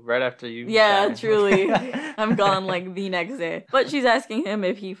too, right after you. Yeah, die. Truly. I'm gone like the next day. But she's asking him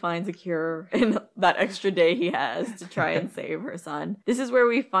if he finds a cure in that extra day he has to try and save her son. This is where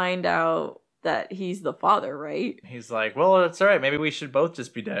we find out that he's the father, right? He's like, well, it's all right. Maybe we should both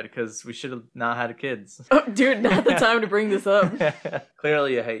just be dead because we should have not had kids. Oh, dude, not the time to bring this up.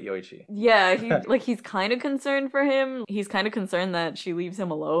 Clearly you hate Yoichi. Yeah, he's kind of concerned for him. He's kind of concerned that she leaves him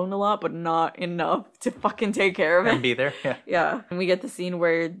alone a lot, but not enough to fucking take care of him. And be there. Yeah. Yeah. And we get the scene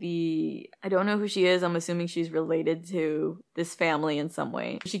where I don't know who she is. I'm assuming she's related to this family in some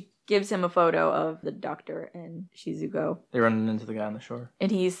way. She gives him a photo of the doctor and Shizuko. They're running into the guy on the shore.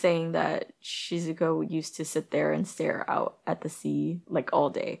 And he's saying that Shizuko used to sit there and stare out at the sea like all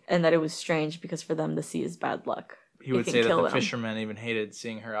day. And that it was strange because for them the sea is bad luck. He would say that the fishermen even hated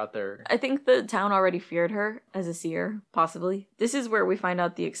seeing her out there. I think the town already feared her as a seer, possibly. This is where we find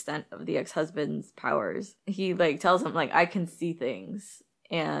out the extent of the ex-husband's powers. He like tells him like, I can see things.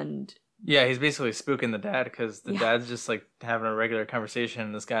 And yeah, he's basically spooking the dad because the dad's just like having a regular conversation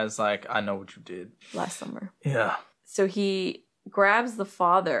and this guy's like, I know what you did. Last summer. Yeah. So he grabs the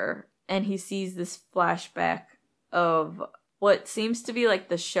father and he sees this flashback of what seems to be like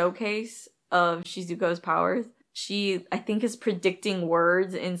the showcase of Shizuko's powers. She, I think, is predicting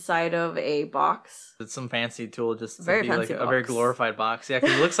words inside of a box. It's some fancy tool just to very be fancy like box. A very glorified box. Yeah,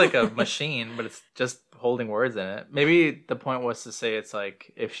 because it looks like a machine, but it's just holding words in it. Maybe the point was to say it's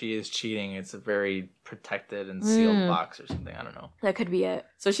like if she is cheating, it's a very protected and sealed box or something. I don't know. That could be it.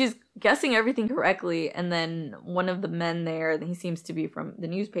 So she's guessing everything correctly, and then one of the men there, he seems to be from the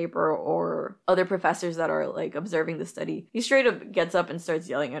newspaper or other professors that are like observing the study. He straight up gets up and starts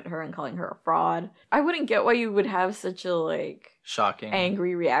yelling at her and calling her a fraud. I wouldn't get why you would have such a like shocking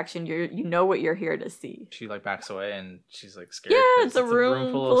angry reaction. You know what you're here to see. She like backs away and she's like scared. Yeah, it's a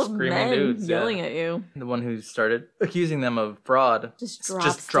room full of screaming men dudes yelling at you. The one who started accusing them of fraud just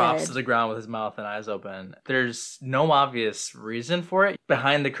drops dead to the ground with his mouth and eyes open. There's no obvious reason for it.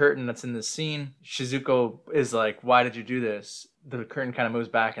 Behind the curtain that's in the scene, Shizuko is like, why did you do this? The curtain kind of moves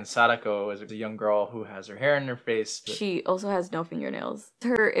back and Sadako is a young girl who has her hair in her face. She also has no fingernails.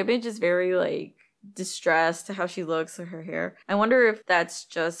 Her image is very like distressed, how she looks with her hair. I wonder if that's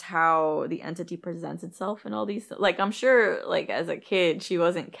just how the entity presents itself in all these. Like, I'm sure, like, as a kid, she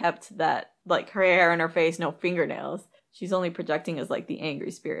wasn't kept that, like, her hair in her face, no fingernails. She's only projecting as, like, the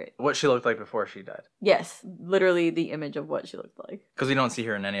angry spirit. What she looked like before she died. Yes, literally the image of what she looked like. Because we don't see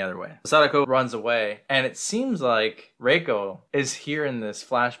her in any other way. Sadako runs away, and it seems like Reiko is here in this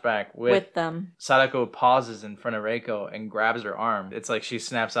flashback with them. Sadako pauses in front of Reiko and grabs her arm. It's like she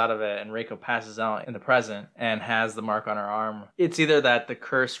snaps out of it, and Reiko passes out in the present and has the mark on her arm. It's either that the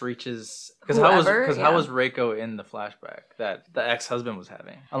curse reaches... Because how was Reiko in the flashback that the ex-husband was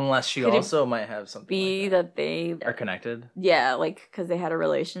having? Unless she also might have something be like that they are connected. Yeah, like because they had a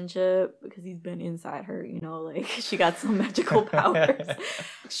relationship, because he's been inside her, you know, like she got some magical powers.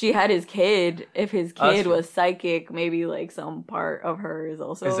 She had his kid. If his kid was psychic, maybe like some part of her is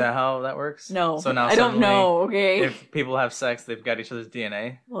also. Is that how that works? No. So now I don't know, okay? If people have sex, they've got each other's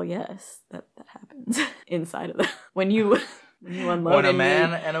DNA? Well, yes, that happens inside of them. When you unload when a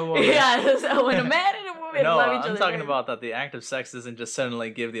man and a woman. Yeah, so when a man and a woman love each other. I'm talking about that the act of sex doesn't just suddenly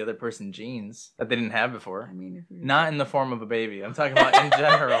give the other person genes that they didn't have before. I mean, not in the form of a baby. I'm talking about in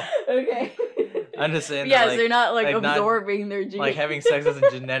general. Okay. I'm just saying. Yes, that, they're not like not- absorbing their genes. like having sex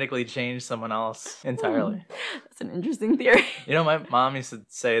doesn't genetically change someone else entirely. That's an interesting theory. You know, my mom used to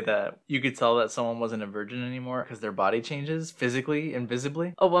say that you could tell that someone wasn't a virgin anymore because their body changes physically and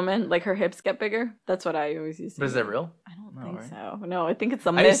visibly. A woman, like her hips get bigger. That's what I always used to. But is do. that real? I don't No, think right? so. No, I think it's a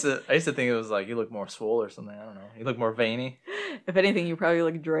I myth. used to think it was like you look more swole or something. I don't know. You look more veiny If anything, you probably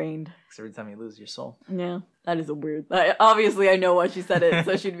look drained. because every time you lose your soul. Yeah, that is a weird. Obviously, I know why she said it,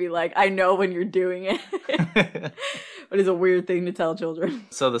 so she'd be like, "I know when you're doing it." But it's a weird thing to tell children.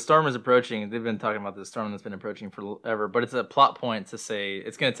 So the storm is approaching. They've been talking about this storm that's been approaching forever, but it's a plot point to say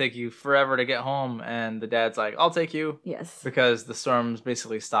it's going to take you forever to get home. And the dad's like, I'll take you. Yes. Because the storm's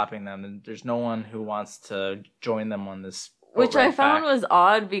basically stopping them. And there's no one who wants to join them on this. Which I boat ride found back. was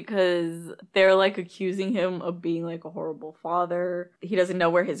odd because they're like accusing him of being like a horrible father. He doesn't know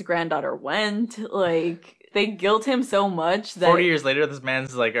where his granddaughter went. Like, they guilt him so much that 40 years later, this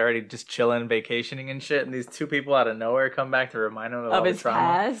man's like already just chilling, vacationing and shit. And these two people out of nowhere come back to remind him of all of the his trauma.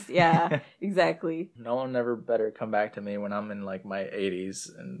 past. Yeah, exactly. No one ever better come back to me when I'm in like my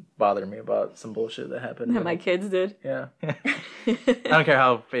 80s and bother me about some bullshit that happened. That my kids did. Yeah. I don't care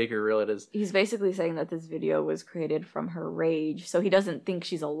how fake or real it is. He's basically saying that this video was created from her rage, so he doesn't think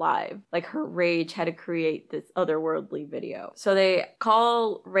she's alive. Like, her rage had to create this otherworldly video. So they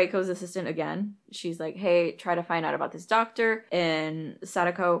call Reiko's assistant again. She's like, hey, try to find out about this doctor. And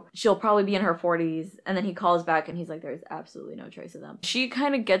Sadako, she'll probably be in her 40s. And then he calls back and he's like, there's absolutely no trace of them. She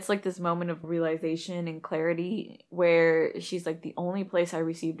kind of gets like this moment of realization and clarity where she's like, the only place I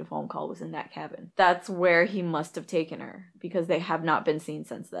received a phone call was in that cabin. That's where he must have taken her because they have not been seen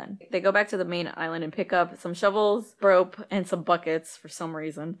since then. They go back to the main island and pick up some shovels, rope, and some buckets for some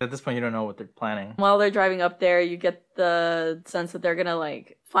reason. At this point, you don't know what they're planning. While they're driving up there, you get the sense that they're gonna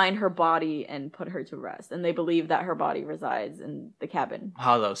like find her body and put her to rest, and they believe that her body resides in the cabin.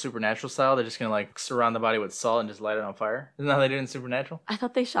 How though? Supernatural style? They're just gonna like surround the body with salt and just light it on fire? Isn't that how they do it in Supernatural? I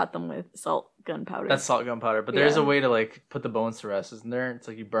thought they shot them with salt gunpowder. That's salt gunpowder, but there's Yeah. a way to like put the bones to rest, isn't there? It's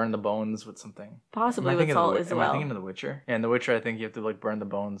like you burn the bones with something. Possibly Am I with thinking of salt the, as am well. I thinking of The Witcher? Yeah, in The Witcher, I think you have to like burn the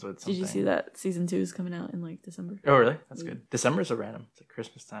bones with something. Did you see that season 2 is coming out in like December? Oh, really? That's Yeah. good. December's so random. It's like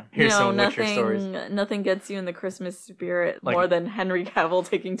Christmas time. Here's some Witcher stories. Nothing gets you in the Christmas spirit Like- more than Henry Cavill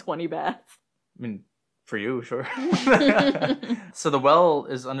taking 20 baths. I mean, for you, sure. So the well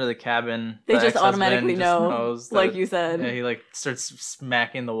is under the cabin. They The just ex-husband automatically just know, knows that- like you said. Yeah, he like starts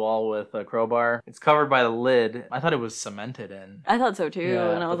smacking the wall with a crowbar. It's covered by the lid. I thought it was cemented in. I thought so too,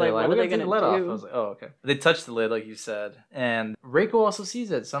 and I was but they're like, what are "We they gotta gonna take the lid do? off." I was like, oh, okay. They touched the lid, like you said, and Reiko also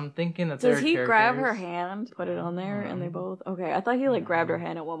sees it. So I'm thinking that Does they're he grab her characters. hand, put it on there, and they Mm. both? Okay, I thought he like grabbed her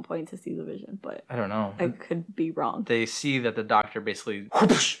hand at one point to see the vision, but I don't know. I could be wrong. They see that the doctor basically Oh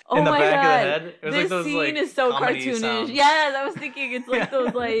in the my back God. of the head. It was This like those scene like is so comedy cartoonish. sounds. Yes, I was thinking it's like Yeah.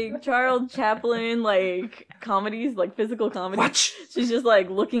 those like Charles Chaplin like comedies, like physical comedies. What? She's just like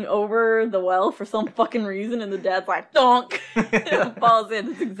looking over the well for some fucking reason, and the dad's like donk falls in.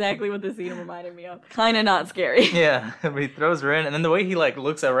 That's exactly what the scene reminded me of. Kind of not scary. Yeah, but he throws her in, and then the way he like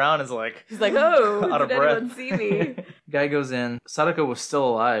looks around is like He's like, oh, Out of did breath. anyone see me? Guy goes in. Sadako was still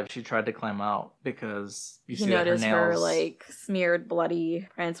alive. She tried to climb out because you You see that her notice her nails. like smeared bloody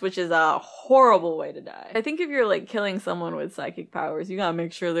prints, which is a horrible way to die. I think if you're like killing someone with psychic powers, you gotta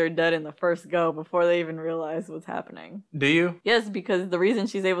make sure they're dead in the first go before they even realize what's happening. Do you? Yes, because the reason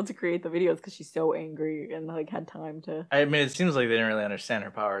she's able to create the video is because she's so angry and like had time to. I mean, it seems like they didn't really understand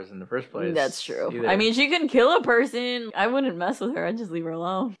her powers in the first place. That's true. either. I mean, she can kill a person. I wouldn't mess with her. I'd just leave her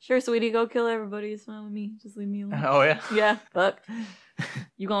alone. Sure, sweetie, go kill everybody. It's fine with me. Just leave me alone. oh yeah. Yeah, fuck.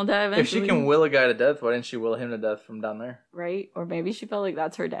 You gonna die If eventually. she can will a guy to death, why didn't she will him to death from down there? Right? Or maybe she felt like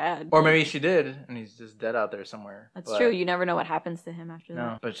that's her dad. Or maybe she did, and he's just dead out there somewhere. That's But true. You never know what happens to him after No,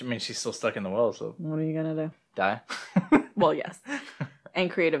 that. but I mean, she's still stuck in the well, so What are you gonna do? die. Well, yes. And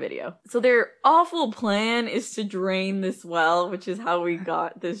create a video. So their awful plan is to drain this well, which is how we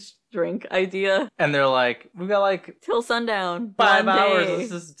got this drink idea. And they're like, we got like Till sundown. 5 one hours. day. Let's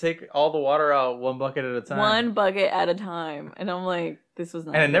just take all the water out one bucket at a time. One bucket at a time. And I'm like, this was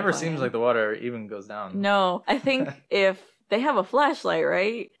not And it the never plan. seems like the water even goes down. No, I think if they have a flashlight,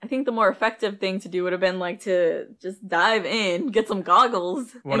 right? I think the more effective thing to do would have been like to just dive in, get some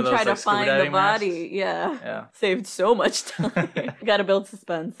goggles, One and of those, try to like, scuba find the diving masks? body. Yeah. Yeah. Saved so much time. Gotta build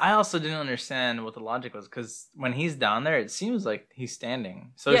suspense. I also didn't understand what the logic was because when he's down there, it seems like he's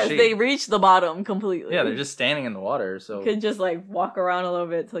standing. So Yes, she, they reach the bottom completely. yeah, they're just standing in the water. So You could just like walk around a little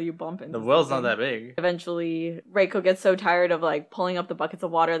bit till you bump into the well's not something. that big. Eventually, Reiko gets so tired of like pulling up the buckets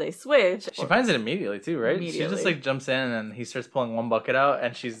of water, they switch. She finds it immediately too, right? She Immediately. just like jumps in and he starts pulling one bucket out,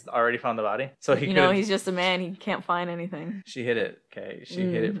 and she's already found the body. So he you know, could. he's just a man. He can't find anything. She hit it okay, she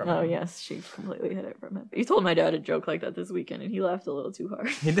hid it from him. Oh, yes, she completely hid it from him. He told my dad a joke like that this weekend, and he laughed a little too hard.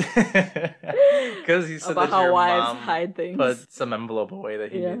 He did. Because he said about that how your wives mom hide things. put some envelope away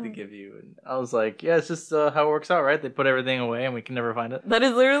that he Yeah. needed to give you. And I was like, yeah, it's just how it works out, right? They put everything away and we can never find it. That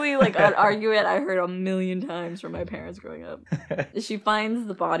is literally like an argument I heard a million times from my parents growing up. She finds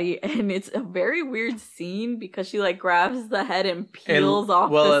the body, and it's a very weird scene because she like grabs the head and peels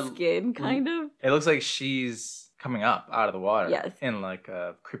off the skin, kind of. It looks like she's coming up out of the water. Yes. In like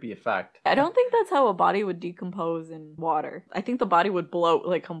a creepy effect. I don't think that's how a body would decompose in water. I think the body would bloat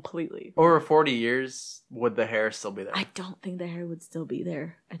like completely. Over 40 years, would the hair still be there? I don't think the hair would still be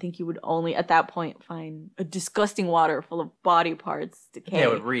there. I think you would only at that point find a disgusting water full of body parts decay. Yeah,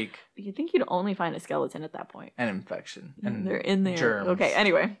 it would reek. You think you'd only find a skeleton at that point. And infection. And they're in there. Germs. Okay,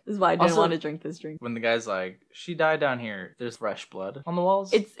 anyway. This is why I didn't want to drink this drink. When the guy's like, she died down here, there's fresh blood on the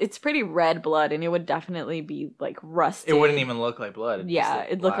walls? It's pretty red blood, and it would definitely be like rusted. It wouldn't even look like blood.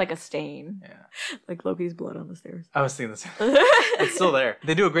 It'd look like a stain. Yeah. Like Loki's blood on the stairs. I was thinking the same. It's still there.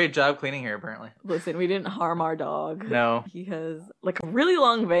 They do a great job cleaning here, apparently. Listen, we didn't harm our dog. No. He has like really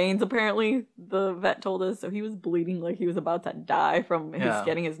long veins, apparently, the vet told us. So he was bleeding like he was about to die from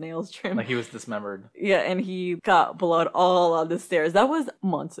getting his nails trimmed. Like he was dismembered. Yeah, and he got blood all on the stairs. That was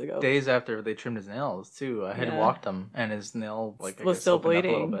months ago. Days after they trimmed his nails, too. I had walked him, and his nail was still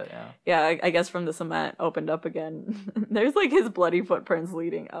bleeding. A little bit, yeah, I guess from the cement opened up again. There's like his bloody footprints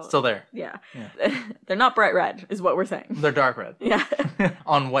leading out. Still there. Yeah. They're not bright red, is what we're saying. They're dark red. Yeah.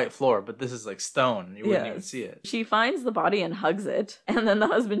 On white floor, but this is like stone. You wouldn't even see it. She finds the body and hugs it, and then the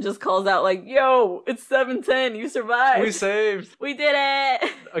husband just calls out like, "Yo, it's 7:10. You survived. We saved. We did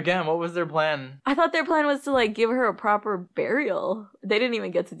it." Again, what was their plan? I thought their plan was to like give her a proper burial. They didn't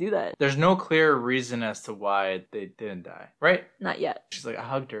even get to do that. There's no clear reason as to why they didn't die, right? Not yet. She's like, I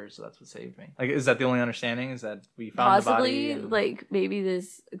hugged her, so that's what saved me. Like, is that the only understanding? Is that we found the body? Possibly, like maybe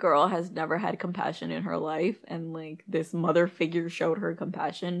this girl has never had compassion in her life, and like this mother figure showed her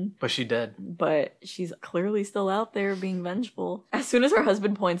compassion. But she did. But she's clearly still out there being vengeful. As soon as her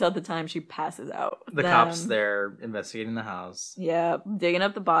husband points out the time, she passes out. The cops there investigating the house. Yeah, digging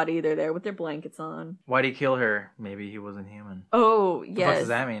up the body. They're there with their blankets on. Why'd he kill her? Maybe he wasn't human. Oh, yes. What the fuck does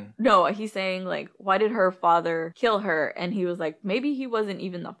that mean? No, he's saying, like, why did her father kill her? And he was like, maybe he wasn't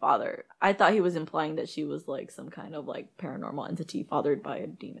even the father. I thought he was implying that she was, like, some kind of, like, paranormal entity fathered by a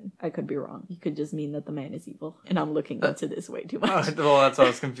demon. I could be wrong. He could just mean that the man is evil. And I'm looking into this way too much. Well, that's why I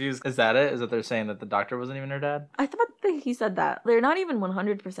was confused. Is that it? Is that they're saying that the doctor wasn't even her dad? I thought that he said that. They're not even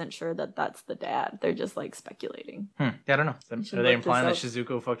 100% sure that that's the dad. They're just, like, speculating. Yeah, I don't know. Are they implying that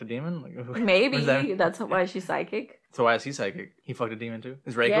Shizuko fucked a demon? Like, maybe. That's why she's psychic. So why is he psychic? He fucked a demon too?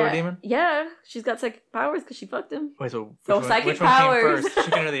 Is Reiko a demon? Yeah, she's got psychic powers because she fucked him. Wait, so psychic which powers. One came first,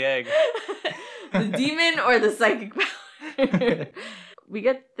 chicken or the egg? The demon or the psychic power? We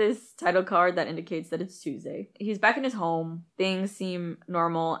get this title card that indicates that it's Tuesday. He's back in his home. Things seem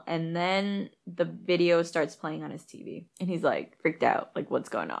normal. And then the video starts playing on his TV. And he's like freaked out. Like, what's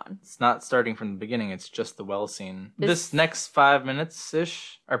going on? It's not starting from the beginning. It's just the well scene. This next 5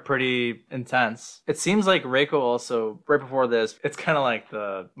 minutes-ish are pretty intense. It seems like Reiko also, right before this, it's kind of like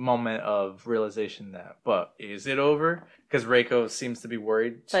the moment of realization that, but is it over? Because Reiko seems to be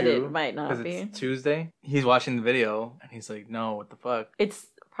worried too. But it might not be. Because it's Tuesday. He's watching the video and he's like, no, what the fuck? It's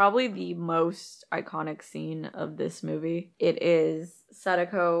probably the most iconic scene of this movie. It is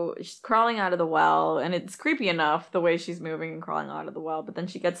Sadako, she's crawling out of the well, and it's creepy enough the way she's moving and crawling out of the well, but then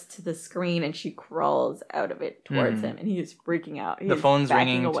she gets to the screen and she crawls out of it towards him, and he is freaking out. The phone's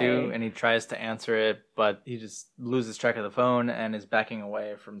ringing too, and he tries to answer it, but he just loses track of the phone and is backing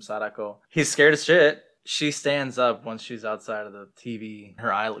away from Sadako. He's scared as shit. She stands up once she's outside of the TV.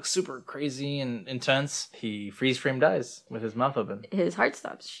 Her eye looks super crazy and intense. He freeze frame dies with his mouth open. His heart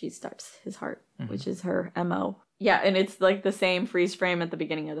stops. She stops his heart, which is her MO. Yeah, and it's like the same freeze frame at the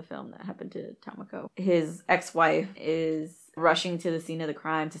beginning of the film that happened to Tamako. His ex-wife is rushing to the scene of the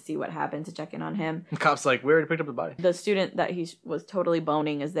crime to see what happened, to check in on him. The cop's like, we already picked up the body. The student that he was totally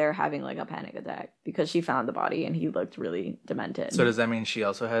boning is there having like a panic attack because she found the body and he looked really demented. So does that mean she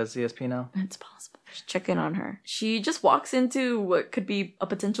also has ESP now? It's possible. Check in on her. She just walks into what could be a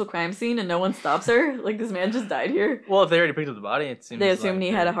potential crime scene and no one stops her. Like, this man just died here. Well, if they already picked up the body, it seems they assumed he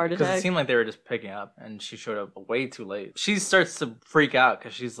had a heart attack. Because it seemed like they were just picking up and she showed up way too late. She starts to freak out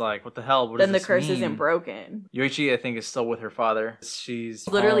because she's like, what the hell? What then does the curse mean? Isn't broken. Yoichi, I think, is still with her father. She's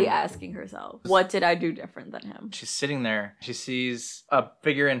literally asking herself, what did I do different than him? She's sitting there. She sees a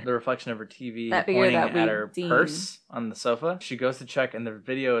figure in the reflection of her TV that figure pointing that at her purse on the sofa. She goes to check and the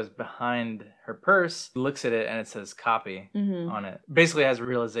video is behind her purse. Looks at it and it says copy on it. Basically has a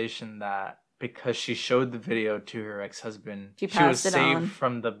realization that because she showed the video to her ex-husband. She was passed it saved on.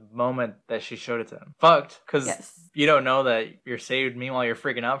 from the moment that she showed it to him. Fucked, because Yes. you don't know that you're saved. Meanwhile, you're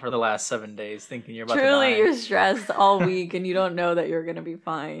freaking out for the last 7 days, thinking you're about Truly, to die. you're stressed all week and you don't know that you're gonna be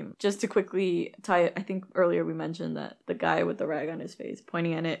fine. Just to quickly tie it, I think earlier we mentioned that the guy with the rag on his face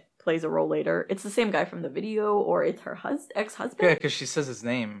pointing at it plays a role later. It's the same guy from the video, or it's her ex-husband. Yeah, because she says his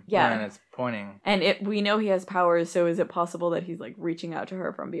name. Yeah. And it's pointing. And we know he has powers, so is it possible that he's like reaching out to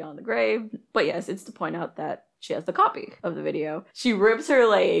her from beyond the grave? But yes, it's to point out that she has the copy of the video. She rips her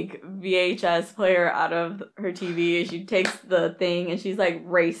like VHS player out of her TV. She takes the thing and she's like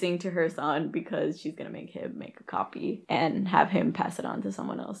racing to her son because she's gonna make him make a copy and have him pass it on to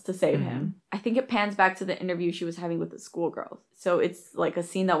someone else to save him. I think it pans back to the interview she was having with the schoolgirls. So it's like a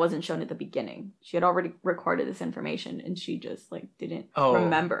scene that wasn't shown at the beginning. She had already recorded this information and she just like didn't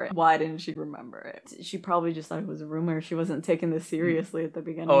remember it. Why didn't she remember it? She probably just thought it was a rumor. She wasn't taking this seriously at the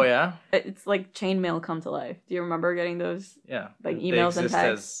beginning. Oh yeah? It's like chainmail come to life. Do you remember getting those? Yeah. Like They emails and exist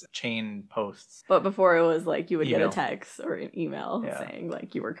texts? as chain posts. But before it was like you would get Email. a text or an email Yeah. saying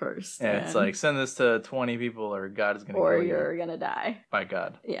like you were cursed. Yeah, it's and- like, send this to 20 people or God is going to or kill you. you're gonna die. By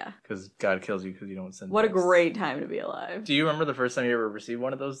God. Yeah. Because God kills you because you don't send What a texts. great time to be alive. Do you remember the first time you ever received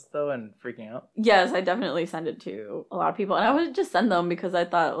one of those, though, and freaking out? Yes, I definitely send it to a lot of people. And I would just send them because I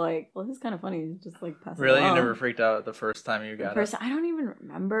thought like, well, this is kind of funny. Just like pass it Really? You along. never freaked out the first time you got First, I don't even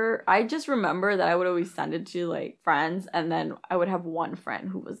remember. I just remember that I would always send it to like friends, and then I would have one friend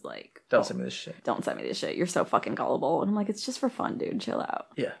who was like, Don't "Oh, send me this shit. Don't send me this shit. You're so fucking gullible." And I'm like, it's just for fun, dude. Chill out.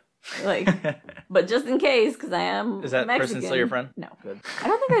 Yeah. Like, but just in case, because I am Is that Mexican. person still your friend? No. Good. I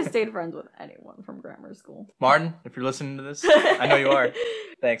don't think I stayed friends with anyone from grammar school. Martin, if you're listening to this, I know you are.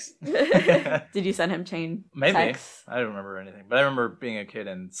 Thanks. Did you send him chain Maybe. texts? I don't remember anything. But I remember being a kid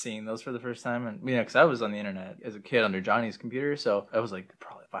and seeing those for the first time. And, you know, because I was on the internet as a kid under Johnny's computer. So I was like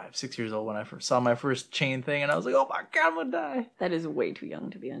probably 5-6 years old when I first saw my first chain thing. And I was like, oh my God, I'm going to die. That is way too young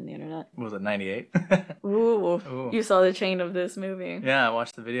to be on the internet. Was it 98? Ooh, Ooh. you saw the chain of this movie. Yeah, I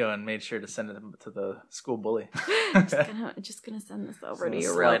watched the video and made sure to send it to the school bully. just gonna send this over to Just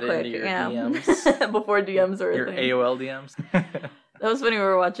you real slide it quick. into your Yeah. DMs. Before DMs were a Your thing. AOL DMs. That was when we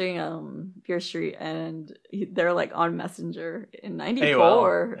were watching Fear Street, and they're like on Messenger in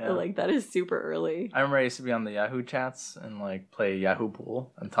 '94. AOL, yeah. Like that is super early. I remember I used to be on the Yahoo chats and like play Yahoo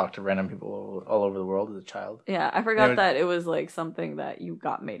Pool and talk to random people all over the world as a child. Yeah, I forgot would- that it was like something that you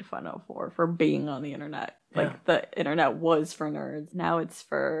got made fun of for being on the internet. Yeah. Like the internet was for nerds. Now it's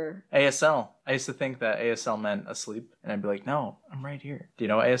for ASL. I used to think that ASL meant asleep, and I'd be like, no, I'm right here. Do you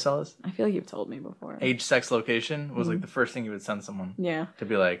know what ASL is? I feel like you've told me before. Age, sex, location was Mhm. like the first thing you would send someone Yeah. to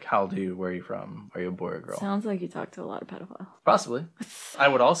be like, how old are you? Where are you from? Are you a boy or a girl? Sounds like you talk to a lot of pedophiles. Possibly. I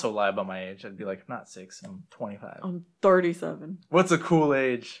would also lie about my age. I'd be like, I'm not 6, I'm 25. I'm 37, What's a cool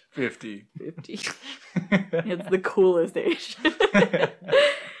age? 50. 50. It's the coolest age.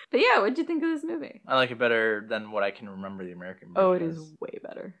 But yeah, what'd you think of this movie? I like it better than what I can remember the American version. Oh, it is way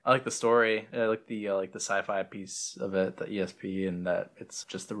better. I like the story. I like the sci-fi piece of it, the ESP, and that it's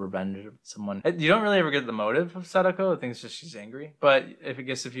just the revenge of someone. You don't really ever get the motive of Sadako. I think it's just she's angry. But if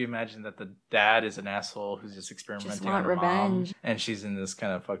you imagine that the dad is an asshole who's just experimenting want on her mom, revenge. and she's in this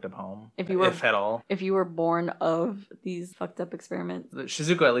kind of fucked up home, If you were- if at all. If you were born of these fucked up experiments,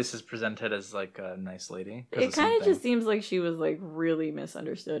 Shizuko at least is presented as like a nice lady. 'cause it kind of something. just seems like she was like really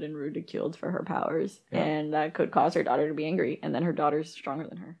misunderstood and ridiculed for her powers, Yeah. and that could cause her daughter to be angry, and then her daughter's stronger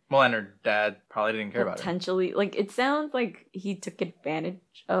than her. Well, and her dad probably didn't care about her. Potentially, like it sounds like he took advantage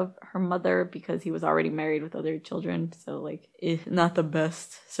of her mother because he was already married with other children. So like, not the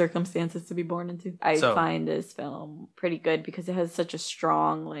best circumstances to be born into. I So- find this film pretty good because it has such a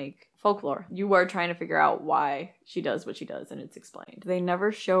strong like folklore. You are trying to figure out why she does what she does, and it's explained. They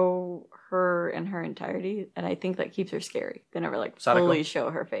never show her in her entirety, and I think that keeps her scary. They never like Sadako? fully show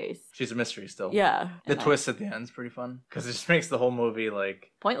her face. She's a mystery still. Yeah, The and twist at the end is pretty fun because it just makes the whole movie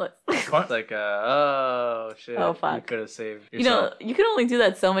like pointless. like oh shit, Oh, you fuck. could have saved You know, yourself. you can only do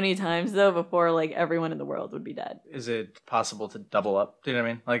that so many times though before like everyone in the world would be dead. Is it possible to double up? Do you know what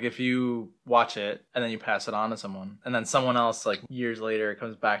I mean? Like if you watch it and then you pass it on to someone, and then someone else like years later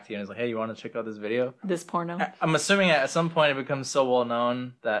comes back to you and is like, hey, you want to check out this video? This porno. I'm assuming at some point it becomes so well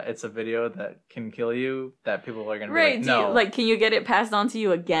known that it's a video that can kill you that people are gonna be Right, like, do no. you, like, can you get it passed on to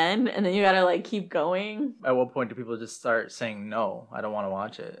you again, and then you gotta like keep going? At what point do people just start saying no? I don't want to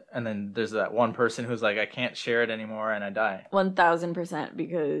watch it, and then there's that one person who's like, I can't share it anymore, and I die. 1000%,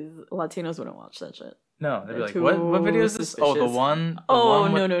 because Latinos wouldn't watch that shit. No, they'd be like, Too what video is this? Oh, the suspicious. one. Oh,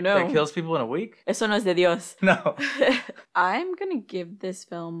 no. no. That kills people in a week? Eso no es de Dios. No. I'm gonna give this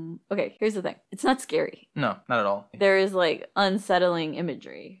film. Okay, here's the thing. It's not scary. No, not at all. There is like unsettling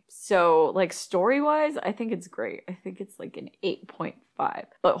imagery. So, like, story wise, I think it's great. I think it's like an 8.5.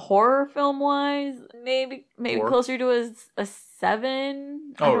 But horror film wise, maybe 4? closer to a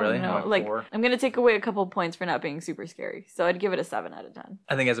 7. I Oh, don't really? know. How about Like, 4? I'm gonna take away a couple points for not being super scary. So I'd give it a 7 out of 10.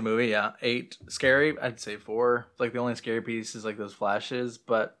 I think as a movie, yeah. 8. Scary, I'd say 4. Like the only scary piece is like those flashes,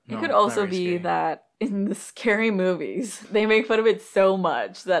 but It no, could not also very be scary. that in the scary movies, they make fun of it so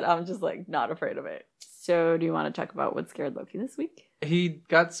much that I'm just like not afraid of it. So, do you want to talk about what scared Loki this week? He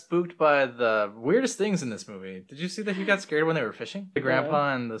got spooked by the weirdest things in this movie. Did you see that he got scared when they were fishing? The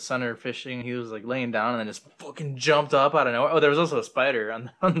grandpa and the son are fishing. He was like laying down and then just fucking jumped up out of nowhere. Oh, there was also a spider on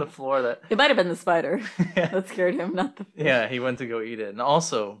the floor that. It might have been the spider Yeah. that scared him, not the fish. Yeah, he went to go eat it and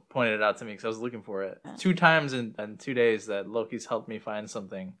also pointed it out to me because I was looking for it. 2 times in 2 days that Loki's helped me find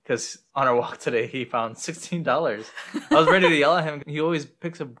something. Because on our walk today, he found $16. I was ready to yell at him. He always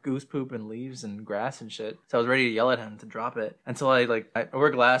picks up goose poop and leaves and grass and shit. So I was ready to yell at him to drop it until I wear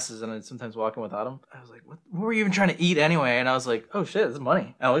glasses and I'm sometimes walking without them. I was like, what were you even trying to eat anyway? And I was like, oh shit, this is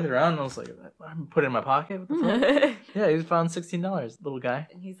money. And I looked around and I was like, I'm putting it in my pocket. What the fuck? Yeah, he found $16, little guy.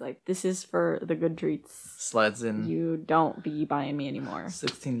 And he's like, this is for the good treats. Slides in You don't be buying me anymore.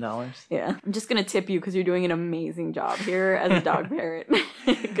 $16. Yeah. I'm just going to tip you because you're doing an amazing job here as a dog parent.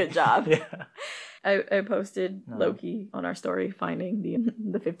 Good job. Yeah. I posted No. Loki on our story finding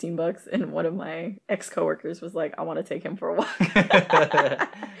the $15, and one of my ex-coworkers was like, I want to take him for a walk.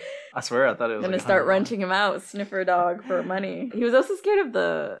 I swear I thought it was I'm gonna like start $100. renting him out, sniffer dog for money. He was also scared of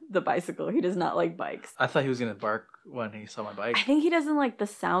the bicycle. He does not like bikes. I thought he was gonna bark when he saw my bike. I think he doesn't like the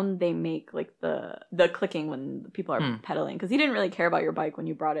sound they make, like the clicking when people are pedaling, because he didn't really care about your bike when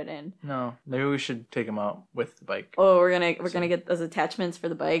you brought it in. No, maybe we should take him out with the bike. Oh, we're gonna get those attachments for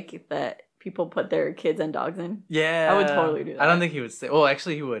the bike that people put their kids and dogs in. Yeah, I would totally do that. I don't think he would stay. Well,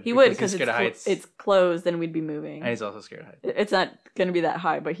 actually, he would. He would he's because scared of heights. it's closed and we'd be moving. And he's also scared of heights. It's not gonna be that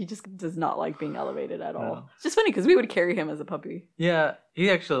high, but he just does not like being elevated at all. No. It's just funny because we would carry him as a puppy Yeah,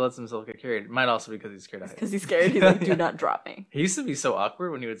 he actually lets himself get carried. Might also be because he's scared of heights. because he's scared. He's like, do not drop me. He used to be so awkward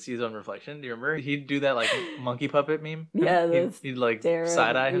when he would see his own reflection. Do you remember? He'd do that like monkey puppet meme. Yeah, he'd, that's he'd like Darren,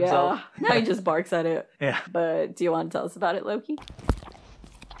 side eye himself. Yeah. Now he just barks at it. Yeah. But do you want to tell us about it, Loki?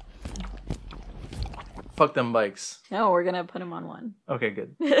 Fuck them bikes. No, we're gonna put him on one. Okay,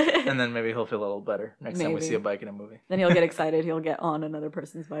 good. Then And then maybe he'll feel a little better next time we Maybe. see a bike in a movie. he'll get excited. He'll get on another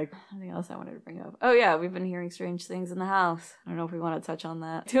person's bike. Anything else I wanted to bring up? Oh yeah, we've been hearing strange things in the house. I don't know if we want to touch on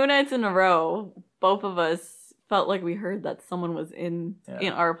that. 2 nights in a row, both of us felt like we heard that someone was in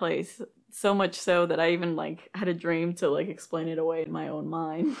our place. So much so that I even like had a dream to like explain it away in my own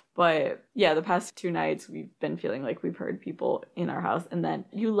mind. But yeah, the past 2 nights we've been feeling like we've heard people in our house. And then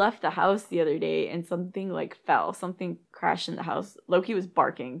you left the house the other day and something like fell. Something crashed in the house. Loki was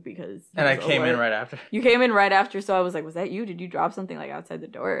barking because he And I was came in alert. right after. You came in right after, so I was like, was that you? Did you drop something like outside the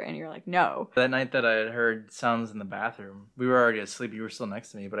door? And you're like, no. That night that I had heard sounds in the bathroom, we were already asleep. You were still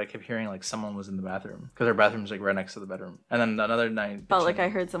next to me, but I kept hearing like someone was in the bathroom because our bathroom's like right next to the bedroom. And then another night, Felt like I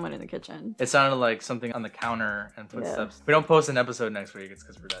heard someone in the kitchen. it sounded like something on the counter and footsteps. We don't post an episode next week. It's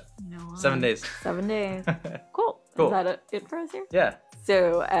because we're dead. You know, 7 days. 7 days. Cool. Cool. Is that it for us here? Yeah.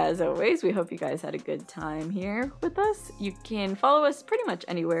 So, as always, we hope you guys had a good time here with us. You can follow us pretty much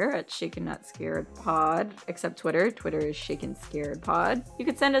anywhere at Shaken Not Scared Pod, except Twitter. Twitter is Shaken Scared Pod. You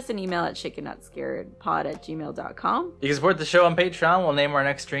could send us an email at shakennot@gmail.com. You can support the show on Patreon. We'll name our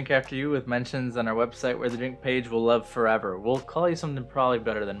next drink after you with mentions on our website where the drink page will love forever. We'll call you something probably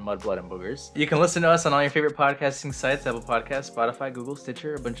better than Mud, Blood, and Boogers. You can listen to us on all your favorite podcasting sites, Apple Podcasts, Spotify, Google,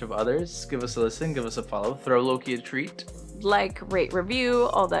 Stitcher, a bunch of others. Give us a listen, give us a follow, throw Loki a treat. Like, rate, review,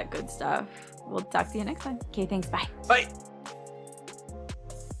 all that good stuff. We'll talk to you next time. Okay, thanks. Bye. Bye!